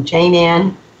 It's Jane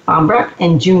Ann Bombrecht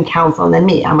and June Council, and then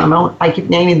me. I keep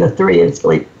naming the 3. It's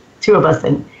really 2 of us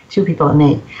and 2 people and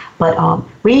me. But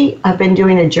we have been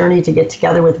doing a journey to get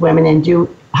together with women and do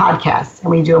podcasts,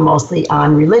 and we do them mostly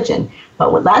on religion.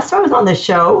 But last time I was on the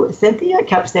show, Cynthia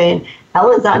kept saying,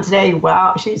 Ellen's on today.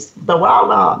 Wow, she's the wow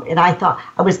mom. And I thought,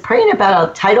 I was praying about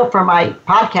a title for my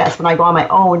podcast when I go on my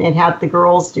own and have the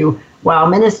girls do Wow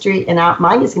Ministry. And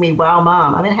mine is going to be Wow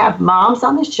Mom. I'm going to have moms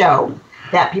on the show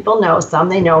that people know. Some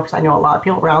they know, because I know a lot of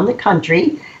people around the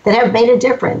country that have made a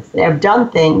difference. They have done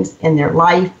things in their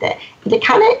life that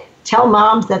kind of tell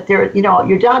moms that they're,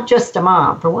 you're not just a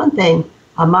mom. For one thing,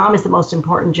 a mom is the most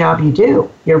important job you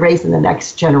do. You're raising the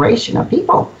next generation of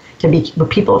people to be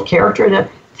people of character, to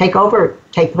take over,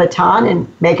 take the baton, and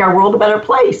make our world a better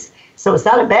place. So it's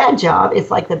not a bad job.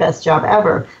 It's like the best job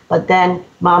ever. But then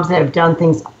moms that have done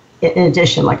things in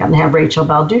addition, like I'm going to have Rachel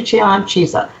Balducci on.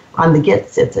 She's on The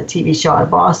Gits. It's a TV show out of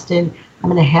Boston. I'm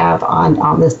going to have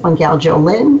on this one gal,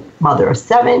 Jolynn, mother of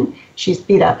 7. She's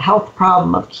beat a health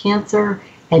problem of cancer,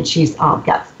 and she's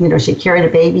got, she carried a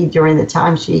baby during the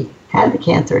time she had the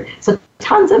cancer. So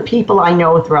tons of people I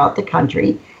know throughout the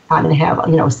country. I'm going to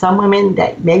have, some women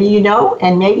that maybe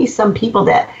and maybe some people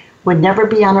that would never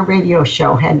be on a radio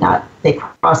show had not they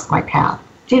crossed my path.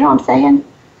 Do you know what I'm saying?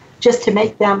 Just to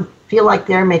make them feel like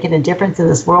they're making a difference in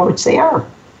this world, which they are.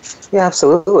 Yeah,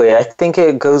 absolutely. I think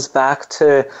it goes back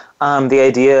to the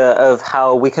idea of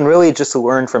how we can really just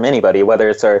learn from anybody, whether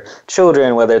it's our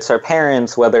children, whether it's our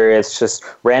parents, whether it's just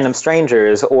random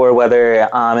strangers, or whether,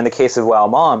 in the case of Wow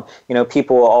Mom,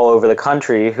 people all over the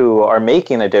country who are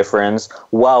making a difference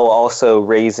while also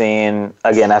raising,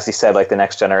 again, as you said, like the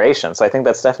next generation. So I think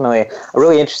that's definitely a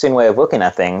really interesting way of looking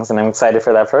at things, and I'm excited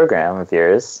for that program of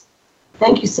yours.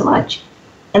 Thank you so much.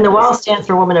 And the WOW stands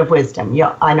for Woman of Wisdom.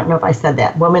 I don't know if I said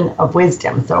that. Woman of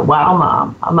Wisdom. So Wow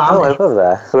Mom. Oh, I love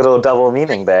that. A little double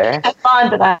meaning there. It's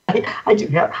fun, but I do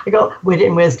have, I go wit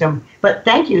and wisdom. But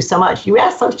thank you so much. You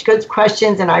asked such good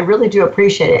questions, and I really do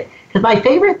appreciate it. Because my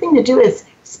favorite thing to do is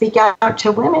speak out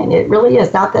to women. It really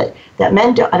is not that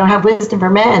men don't. I don't have wisdom for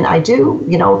men. I do,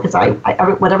 because I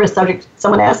whatever subject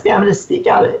someone asks me, I'm going to speak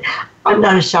out. I'm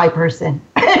not a shy person.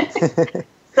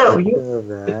 So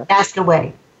you ask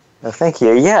away. Well, thank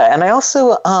you. Yeah, and I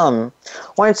also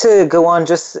wanted to go on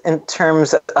just in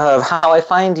terms of how I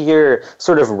find your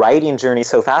sort of writing journey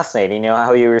so fascinating.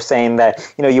 How you were saying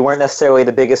that, you weren't necessarily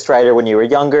the biggest writer when you were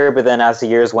younger, but then as the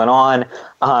years went on,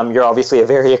 you're obviously a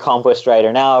very accomplished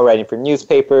writer now, writing for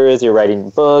newspapers, you're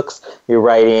writing books, you're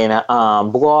writing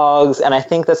blogs, and I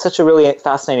think that's such a really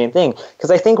fascinating thing, because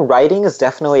I think writing is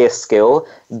definitely a skill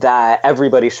that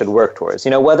everybody should work towards.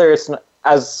 Whether it's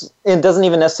it doesn't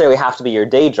even necessarily have to be your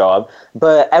day job,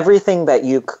 but everything that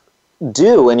you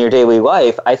do in your daily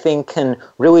life, I think, can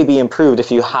really be improved if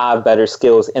you have better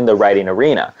skills in the writing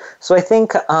arena. So I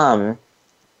think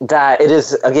that it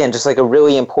is, again, just like a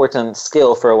really important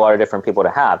skill for a lot of different people to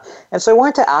have. And so I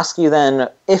wanted to ask you then,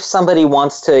 if somebody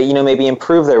wants to, maybe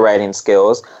improve their writing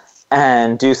skills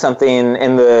and do something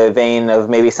in the vein of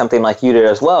maybe something like you did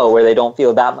as well, where they don't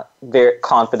feel that very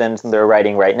confident in their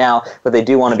writing right now, but they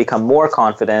do want to become more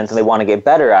confident and they want to get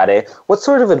better at it, what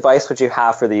sort of advice would you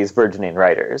have for these burgeoning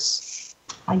writers?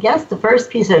 I guess the first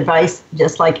piece of advice,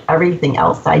 just like everything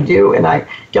else I do, and I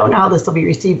don't know how this will be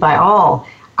received by all,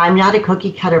 I'm not a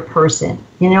cookie cutter person.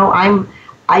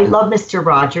 I love Mr.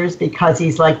 Rogers because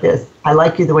he's like this. I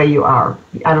like you the way you are.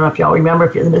 I don't know if y'all remember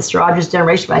if you're the Mr. Rogers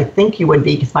generation, but I think you would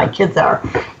be because my kids are.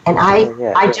 And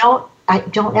I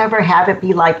don't ever have it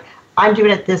be like, I'm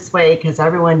doing it this way because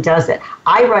everyone does it.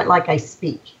 I write like I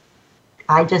speak.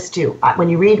 I just do. When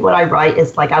you read what I write,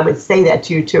 it's like I would say that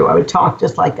to you too. I would talk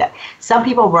just like that. Some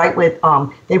people write with,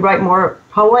 they write more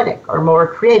poetic or more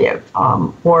creative,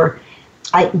 more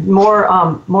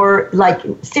like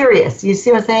serious. You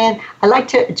see what I'm saying? I like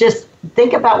to just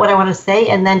think about what I want to say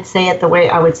and then say it the way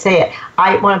I would say it.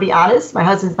 I want to be honest. My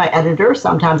husband's my editor.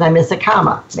 Sometimes I miss a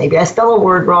comma. Maybe I spell a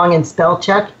word wrong, and spell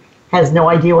check has no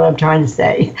idea what I'm trying to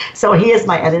say. So he is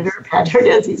my editor. Patrick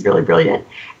is. He's really brilliant.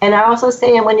 And I also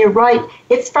say, and when you write,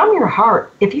 it's from your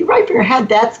heart. If you write from your head,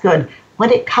 that's good.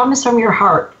 When it comes from your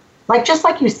heart, just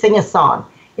like you sing a song.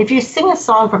 If you sing a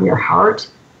song from your heart,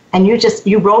 and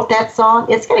you wrote that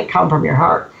song, it's going to come from your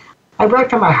heart. I write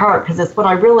from my heart because it's what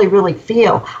I really, really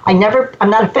feel. I'm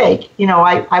not a fake.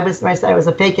 I was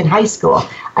a fake in high school.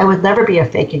 I would never be a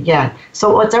fake again.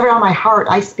 So whatever on my heart,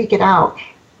 I speak it out.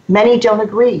 Many don't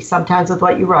agree sometimes with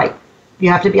what you write. You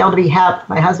have to be able to have,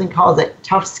 my husband calls it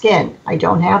tough skin. I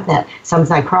don't have that.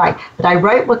 Sometimes I cry. But I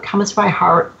write what comes from my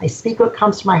heart. I speak what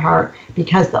comes from my heart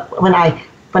because when I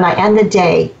end the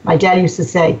day, my dad used to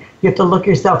say, you have to look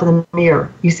yourself in the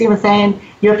mirror. You see what I'm saying?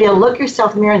 You have to be able to look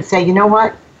yourself in the mirror and say, you know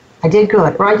what? I did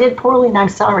good, or I did poorly and I'm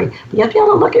sorry. But you have to be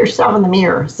able to look at yourself in the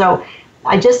mirror. So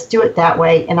I just do it that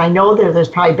way. And I know there's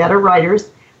probably better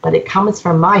writers, but it comes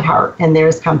from my heart and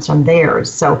theirs comes from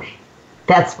theirs. So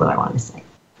that's what I want to say.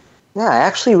 Yeah, I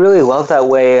actually really love that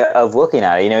way of looking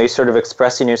at it. You're sort of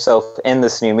expressing yourself in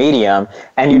this new medium,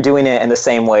 and you're doing it in the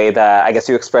same way that I guess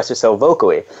you express yourself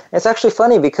vocally. It's actually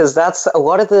funny because that's a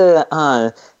lot of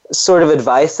the sort of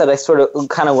advice that I sort of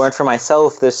kind of learned for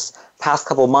myself this past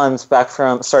couple months, back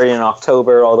from starting in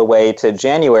October all the way to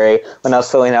January, when I was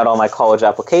filling out all my college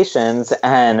applications,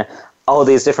 and all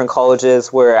these different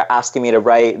colleges were asking me to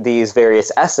write these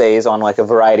various essays on like a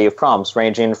variety of prompts,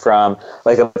 ranging from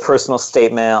like a personal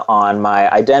statement on my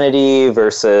identity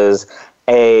versus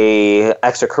a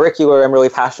extracurricular I'm really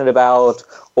passionate about,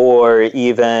 or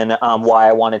even why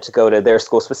I wanted to go to their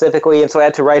school specifically. And so I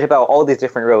had to write about all these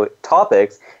different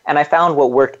topics. And I found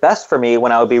what worked best for me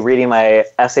when I would be reading my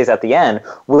essays at the end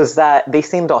was that they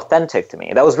seemed authentic to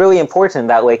me. That was really important,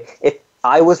 that like if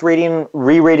I was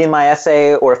rereading my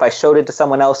essay, or if I showed it to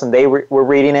someone else and they were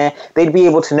reading it, they'd be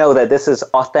able to know that this is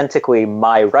authentically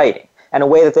my writing. And a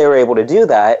way that they were able to do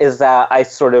that is that I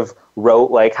sort of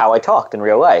wrote like how I talked in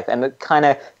real life, and it kind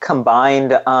of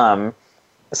combined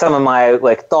some of my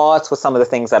like thoughts with some of the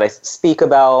things that I speak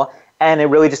about, and it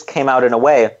really just came out in a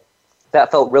way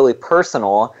that felt really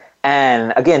personal.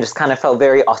 And again, just kind of felt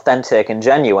very authentic and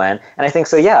genuine. And I think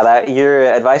so, yeah, that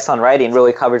your advice on writing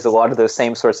really covers a lot of those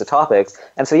same sorts of topics.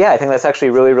 And so, yeah, I think that's actually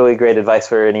really, really great advice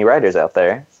for any writers out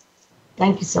there.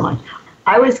 Thank you so much.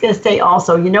 I was going to say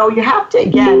also, you have to,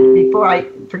 again, before I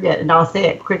forget, and I'll say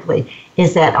it quickly,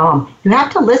 is that you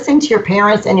have to listen to your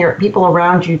parents and your people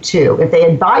around you too. If they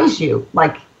advise you,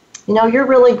 like, you're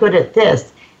really good at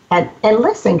this, and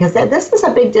listen, because this is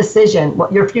a big decision,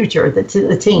 what your future, to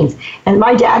the teens. And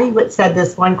my daddy said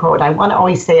this one quote, I want to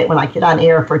always say it when I get on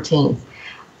air for teens.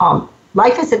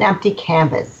 Life is an empty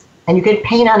canvas, and you can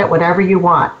paint on it whatever you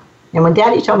want. And when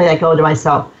Daddy told me that, I go to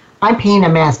myself, I'm painting a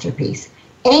masterpiece.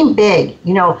 Aim big,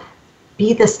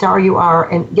 be the star you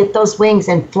are, and get those wings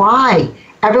and fly.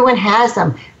 Everyone has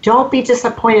them. Don't be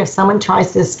disappointed if someone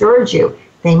tries to discourage you.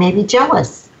 They may be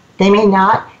jealous. They may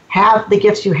not have the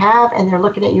gifts you have, and they're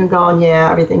looking at you and going, yeah,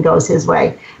 everything goes his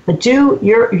way. But do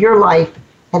your life,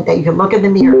 and that you can look in the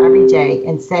mirror every day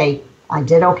and say, I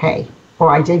did okay, or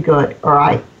I did good, or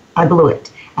I blew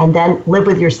it. And then live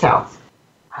with yourself.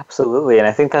 Absolutely, and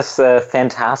I think that's a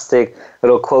fantastic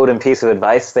little quote and piece of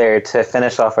advice there to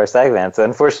finish off our segment. So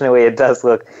unfortunately, it does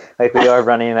look like we are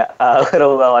running a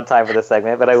little low on time for this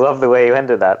segment, but I love the way you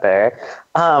ended that there.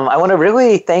 I want to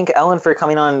really thank Ellen for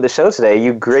coming on the show today.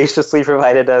 You graciously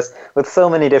provided us with so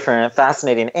many different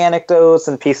fascinating anecdotes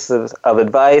and pieces of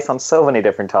advice on so many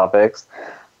different topics.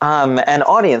 And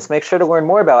audience, make sure to learn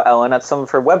more about Ellen at some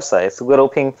of her websites,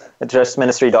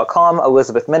 littlepinkministry.com,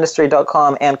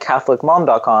 elizabethministry.com, and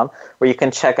catholicmom.com, where you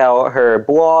can check out her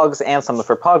blogs and some of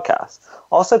her podcasts.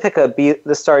 Also pick up Be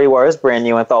the Star You Are's brand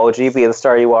new anthology, Be the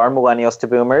Star You Are, Millennials to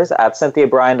Boomers, at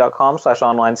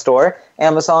cynthiabryan.com/online store,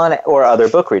 Amazon, or other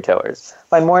book retailers.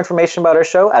 Find more information about our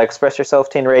show at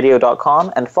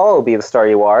expressyourselfteenradio.com, and follow Be the Star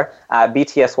You Are at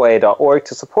btsya.org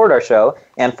to support our show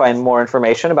and find more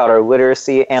information about our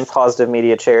literacy and positive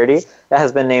media charity that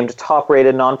has been named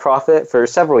top-rated nonprofit for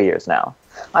several years now.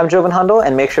 I'm Jovan Hundal,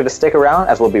 and make sure to stick around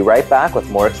as we'll be right back with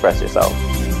more Express Yourself.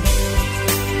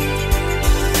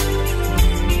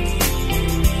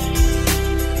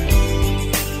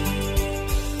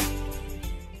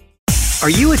 Are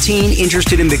you a teen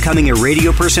interested in becoming a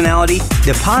radio personality?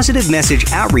 The Positive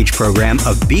Message Outreach Program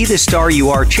of Be the Star You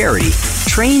Are charity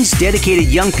trains dedicated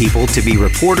young people to be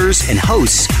reporters and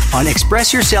hosts on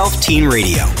Express Yourself Teen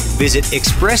Radio. Visit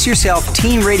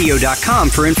expressyourselfteenradio.com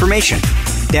for information.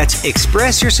 That's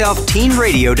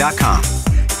expressyourselfteenradio.com.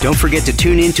 Don't forget to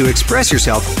tune in to Express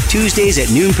Yourself Tuesdays at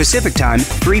noon Pacific Time,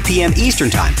 3 p.m. Eastern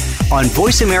Time on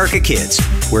Voice America Kids,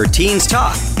 where teens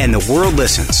talk and the world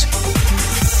listens.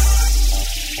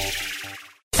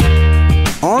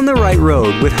 On the Right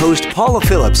Road with host Paula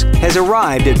Phillips has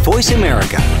arrived at Voice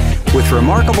America. With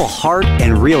remarkable heart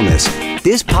and realness,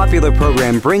 this popular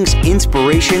program brings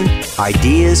inspiration,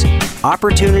 ideas,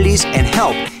 opportunities, and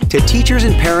help to teachers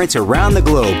and parents around the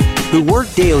globe who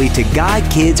work daily to guide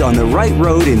kids on the right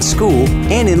road in school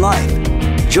and in life.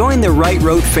 Join the Right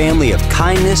Road family of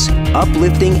kindness,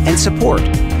 uplifting, and support.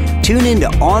 Tune in to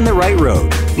On the Right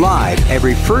Road, live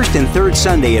every first and third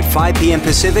Sunday at 5 p.m.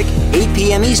 Pacific, 8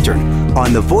 p.m. Eastern,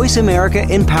 on the Voice America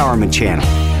Empowerment Channel.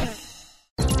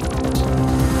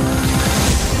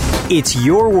 It's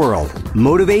your world.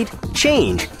 Motivate,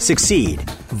 change, succeed.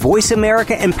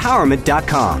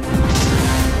 VoiceAmericaEmpowerment.com.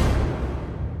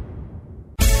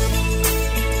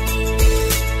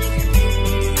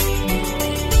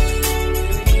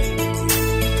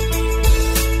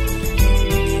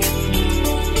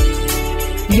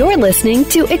 You're listening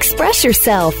to Express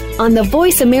Yourself on the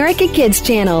Voice America Kids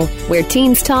channel, where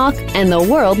teens talk and the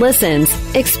world listens.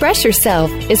 Express Yourself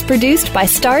is produced by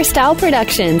Star Style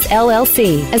Productions,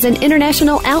 LLC, as an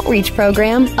international outreach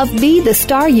program of Be the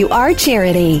Star You Are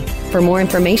charity. For more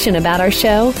information about our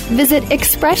show, visit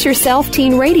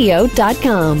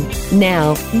ExpressYourselfTeenRadio.com.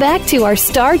 Now, back to our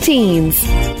Star Teens.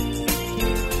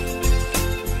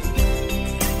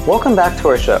 Welcome back to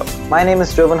our show. My name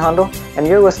is Jovan Hundal, and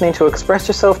you're listening to Express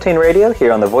Yourself Teen Radio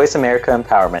here on the Voice America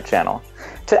Empowerment Channel.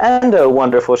 To end a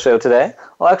wonderful show today,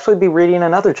 I'll actually be reading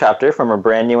another chapter from our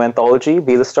brand new anthology,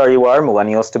 Be the Star You Are,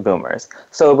 Millennials to Boomers,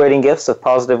 celebrating gifts of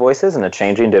positive voices in a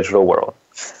changing digital world.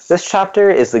 This chapter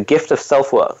is The Gift of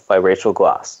Self-Love by Rachel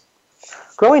Glass.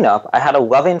 Growing up, I had a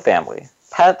loving family,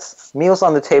 pets, meals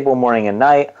on the table morning and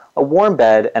night, a warm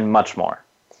bed, and much more.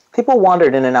 People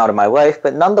wandered in and out of my life,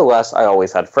 but nonetheless, I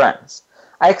always had friends.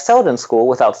 I excelled in school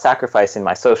without sacrificing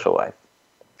my social life.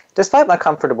 Despite my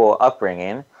comfortable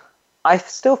upbringing, I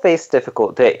still faced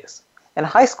difficult days. In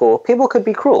high school, people could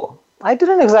be cruel. I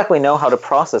didn't exactly know how to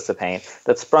process the pain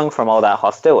that sprung from all that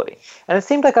hostility, and it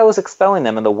seemed like I was expelling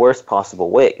them in the worst possible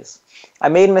ways. I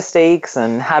made mistakes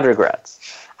and had regrets.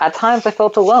 At times, I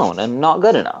felt alone and not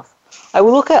good enough. I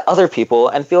would look at other people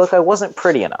and feel like I wasn't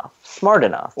pretty enough, smart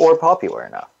enough, or popular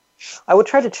enough. I would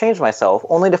try to change myself,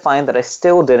 only to find that I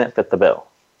still didn't fit the bill.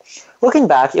 Looking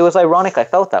back, it was ironic I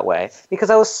felt that way, because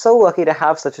I was so lucky to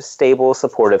have such a stable,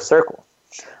 supportive circle.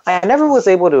 I never was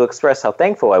able to express how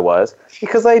thankful I was,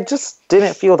 because I just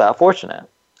didn't feel that fortunate.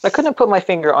 I couldn't put my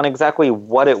finger on exactly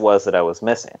what it was that I was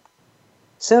missing.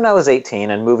 Soon I was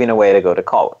 18 and moving away to go to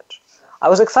college. I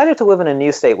was excited to live in a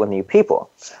new state with new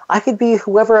people. I could be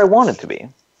whoever I wanted to be.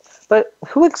 But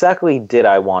who exactly did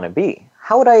I want to be?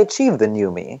 How would I achieve the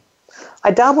new me?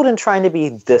 I dabbled in trying to be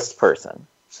this person.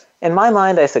 In my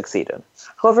mind, I succeeded.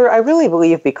 However, I really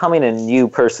believe becoming a new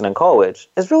person in college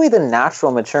is really the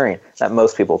natural maturing that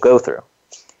most people go through.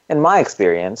 In my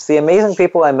experience, the amazing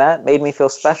people I met made me feel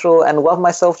special and love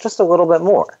myself just a little bit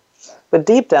more. But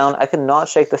deep down, I could not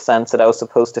shake the sense that I was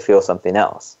supposed to feel something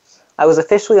else. I was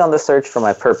officially on the search for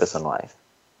my purpose in life.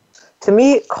 To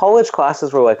me, college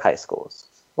classes were like high school.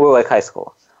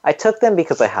 I took them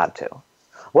because I had to.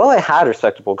 While I had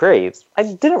respectable grades, I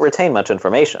didn't retain much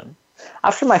information.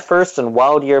 After my first and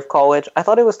wild year of college, I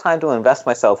thought it was time to invest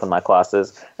myself in my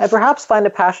classes and perhaps find a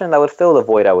passion that would fill the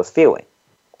void I was feeling.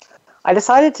 I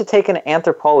decided to take an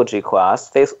anthropology class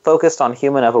focused on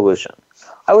human evolution.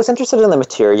 I was interested in the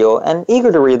material and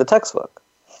eager to read the textbook.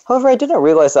 However, I didn't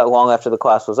realize that long after the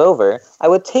class was over, I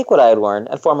would take what I had learned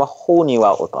and form a whole new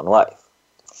outlook on life.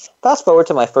 Fast forward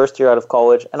to my first year out of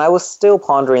college, and I was still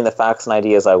pondering the facts and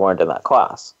ideas I learned in that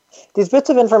class. These bits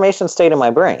of information stayed in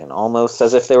my brain, almost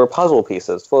as if they were puzzle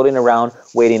pieces floating around,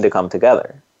 waiting to come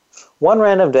together. One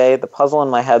random day, the puzzle in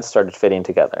my head started fitting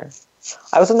together.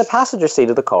 I was in the passenger seat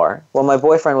of the car, while my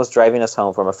boyfriend was driving us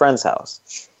home from a friend's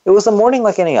house. It was a morning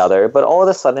like any other, but all of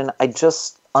a sudden, I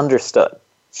just understood.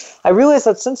 I realized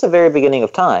that since the very beginning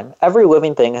of time, every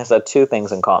living thing has had two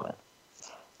things in common.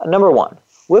 Number one,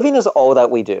 living is all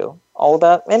that we do, all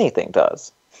that anything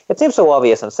does. It seems so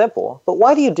obvious and simple, but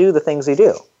why do you do the things you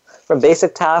do? From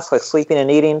basic tasks like sleeping and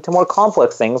eating to more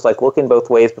complex things like looking both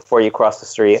ways before you cross the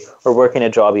street or working a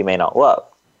job you may not love.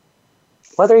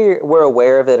 Whether we're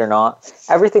aware of it or not,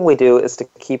 everything we do is to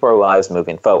keep our lives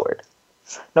moving forward.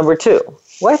 Number two,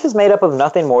 life is made up of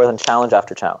nothing more than challenge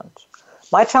after challenge.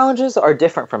 My challenges are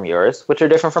different from yours, which are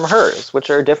different from hers, which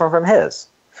are different from his.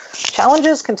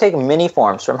 Challenges can take many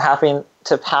forms, from having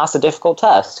to pass a difficult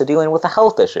test, to dealing with a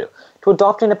health issue, to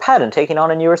adopting a pet and taking on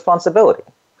a new responsibility.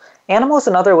 Animals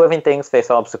and other living things face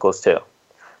obstacles too.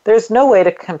 There's no way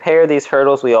to compare these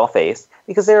hurdles we all face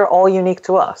because they are all unique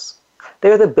to us.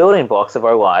 They are the building blocks of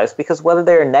our lives because whether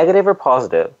they are negative or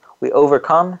positive, we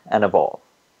overcome and evolve.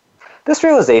 This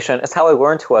realization is how I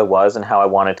learned who I was and how I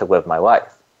wanted to live my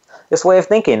life. This way of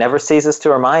thinking never ceases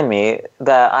to remind me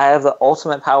that I have the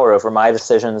ultimate power over my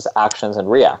decisions, actions,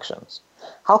 and reactions.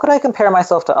 How could I compare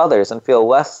myself to others and feel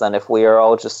less than if we are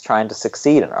all just trying to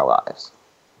succeed in our lives?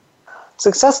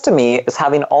 Success to me is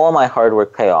having all of my hard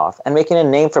work pay off and making a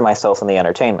name for myself in the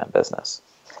entertainment business.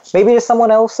 Maybe to someone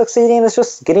else, succeeding is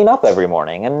just getting up every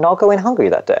morning and not going hungry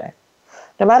that day.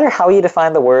 No matter how you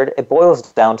define the word, it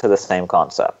boils down to the same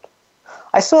concept.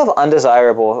 I still have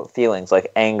undesirable feelings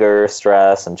like anger,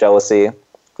 stress, and jealousy.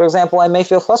 For example, I may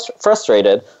feel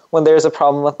frustrated when there's a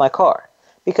problem with my car,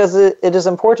 because it is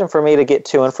important for me to get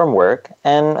to and from work,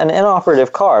 and an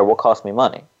inoperative car will cost me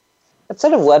money.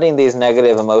 Instead of letting these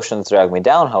negative emotions drag me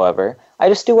down, however, I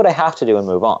just do what I have to do and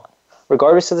move on.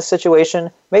 Regardless of the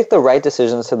situation, make the right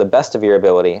decisions to the best of your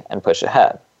ability and push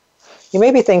ahead. You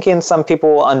may be thinking some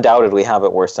people will undoubtedly have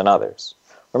it worse than others.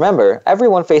 Remember,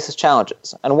 everyone faces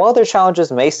challenges, and while their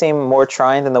challenges may seem more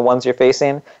trying than the ones you're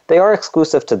facing, they are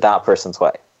exclusive to that person's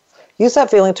life. Use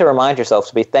that feeling to remind yourself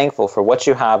to be thankful for what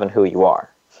you have and who you are.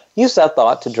 Use that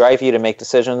thought to drive you to make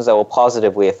decisions that will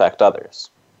positively affect others.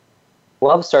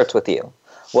 Love starts with you.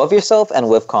 Love yourself and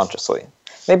live consciously.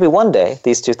 Maybe one day,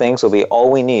 these two things will be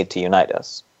all we need to unite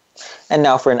us. And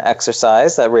now for an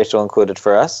exercise that Rachel included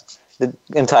for us,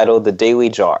 entitled The Daily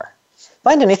Jar.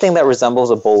 Find anything that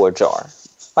resembles a bowl or jar.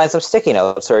 Find some sticky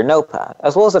notes or a notepad,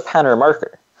 as well as a pen or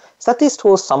marker. Set these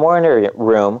tools somewhere in your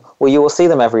room where you will see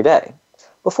them every day.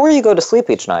 Before you go to sleep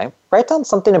each night, write down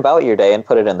something about your day and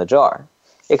put it in the jar.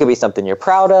 It could be something you're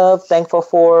proud of, thankful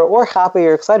for, or happy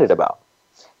or excited about.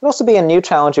 It could also be a new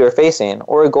challenge you are facing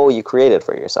or a goal you created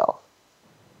for yourself.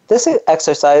 This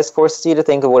exercise forces you to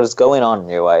think of what is going on in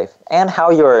your life and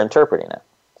how you are interpreting it.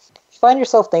 If you find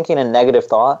yourself thinking a negative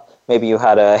thought, maybe you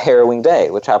had a harrowing day,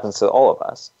 which happens to all of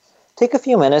us, take a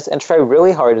few minutes and try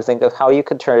really hard to think of how you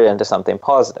could turn it into something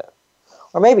positive.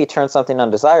 Or maybe turn something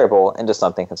undesirable into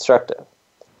something constructive.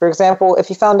 For example, if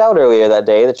you found out earlier that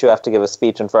day that you have to give a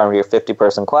speech in front of your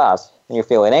 50-person class and you're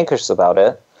feeling anxious about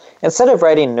it, instead of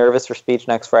writing nervous for speech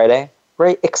next Friday,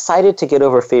 write excited to get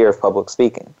over fear of public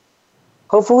speaking.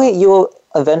 Hopefully, you will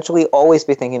eventually always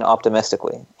be thinking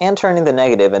optimistically and turning the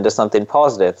negative into something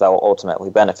positive that will ultimately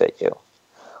benefit you.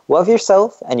 Love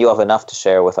yourself, and you have enough to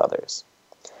share with others.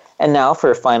 And now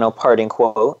for a final parting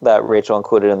quote that Rachel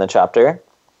included in the chapter.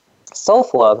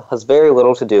 Self-love has very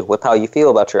little to do with how you feel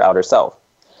about your outer self.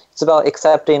 It's about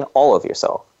accepting all of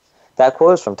yourself. That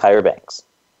quote is from Tyra Banks.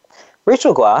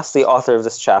 Rachel Glass, the author of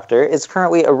this chapter, is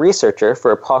currently a researcher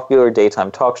for a popular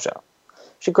daytime talk show.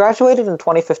 She graduated in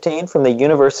 2015 from the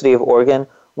University of Oregon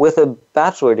with a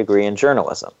bachelor degree in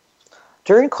journalism.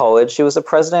 During college, she was the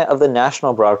president of the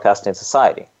National Broadcasting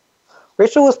Society.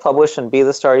 Rachel was published in Be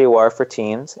the Star You Are for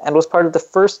Teens and was part of the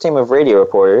first team of radio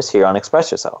reporters here on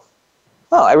Express Yourself.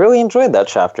 Well, I really enjoyed that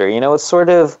chapter. You know, it sort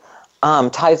of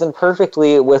ties in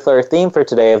perfectly with our theme for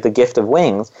today of the gift of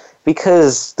wings,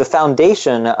 because the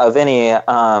foundation of any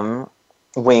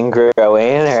wing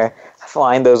growing or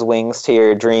flying those wings to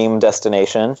your dream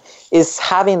destination is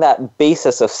having that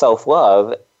basis of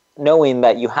self-love, knowing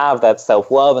that you have that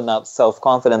self-love and that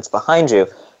self-confidence behind you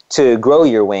to grow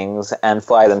your wings and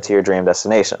fly them to your dream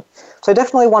destination. So I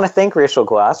definitely want to thank Rachel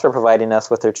Glass for providing us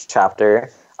with her chapter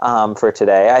for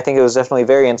today. I think it was definitely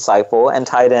very insightful and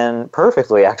tied in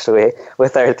perfectly, actually,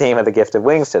 with our theme of the gift of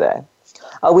wings today.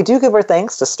 We do give our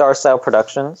thanks to Star Style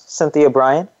Productions, Cynthia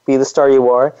Bryant, Be the Star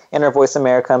You Are, and our Voice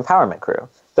America Empowerment crew,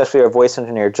 especially our voice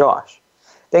engineer, Josh.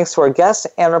 Thanks to our guests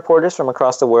and reporters from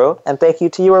across the world, and thank you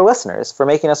to you, our listeners, for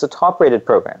making us a top-rated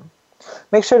program.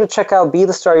 Make sure to check out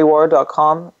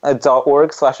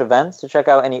BeTheStarYouAre.org/events to check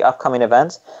out any upcoming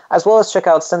events, as well as check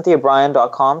out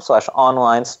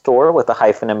CynthiaBryan.com/online store with a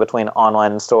hyphen in between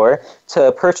online and store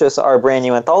to purchase our brand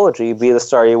new anthology, Be the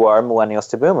Star You Are, Millennials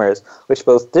to Boomers, which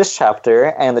both this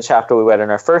chapter and the chapter we read in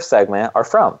our first segment are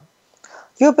from.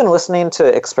 You have been listening to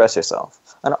Express Yourself,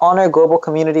 an on-air global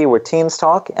community where teens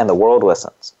talk and the world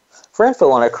listens. For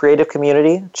info on our creative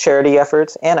community, charity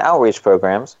efforts, and outreach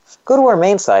programs, go to our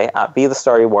main site at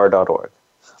BeTheStarYouAre.org.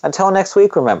 Until next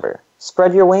week, remember,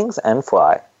 spread your wings and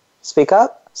fly. Speak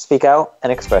up, speak out,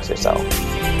 and express yourself.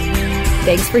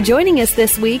 Thanks for joining us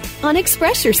this week on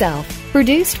Express Yourself,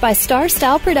 produced by Star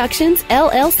Style Productions,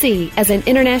 LLC, as an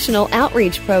international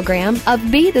outreach program of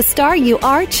Be the Star You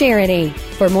Are charity.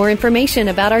 For more information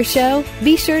about our show,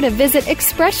 be sure to visit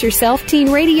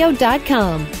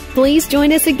ExpressYourselfTeenRadio.com. Please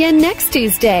join us again next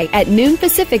Tuesday at noon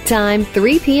Pacific Time,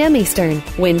 3 p.m. Eastern,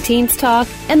 when teens talk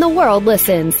and the world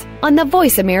listens, on the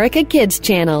Voice America Kids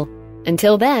channel.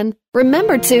 Until then,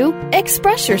 remember to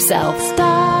express yourself.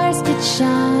 Stars could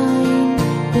shine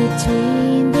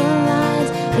between the lines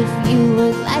if you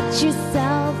would let yourself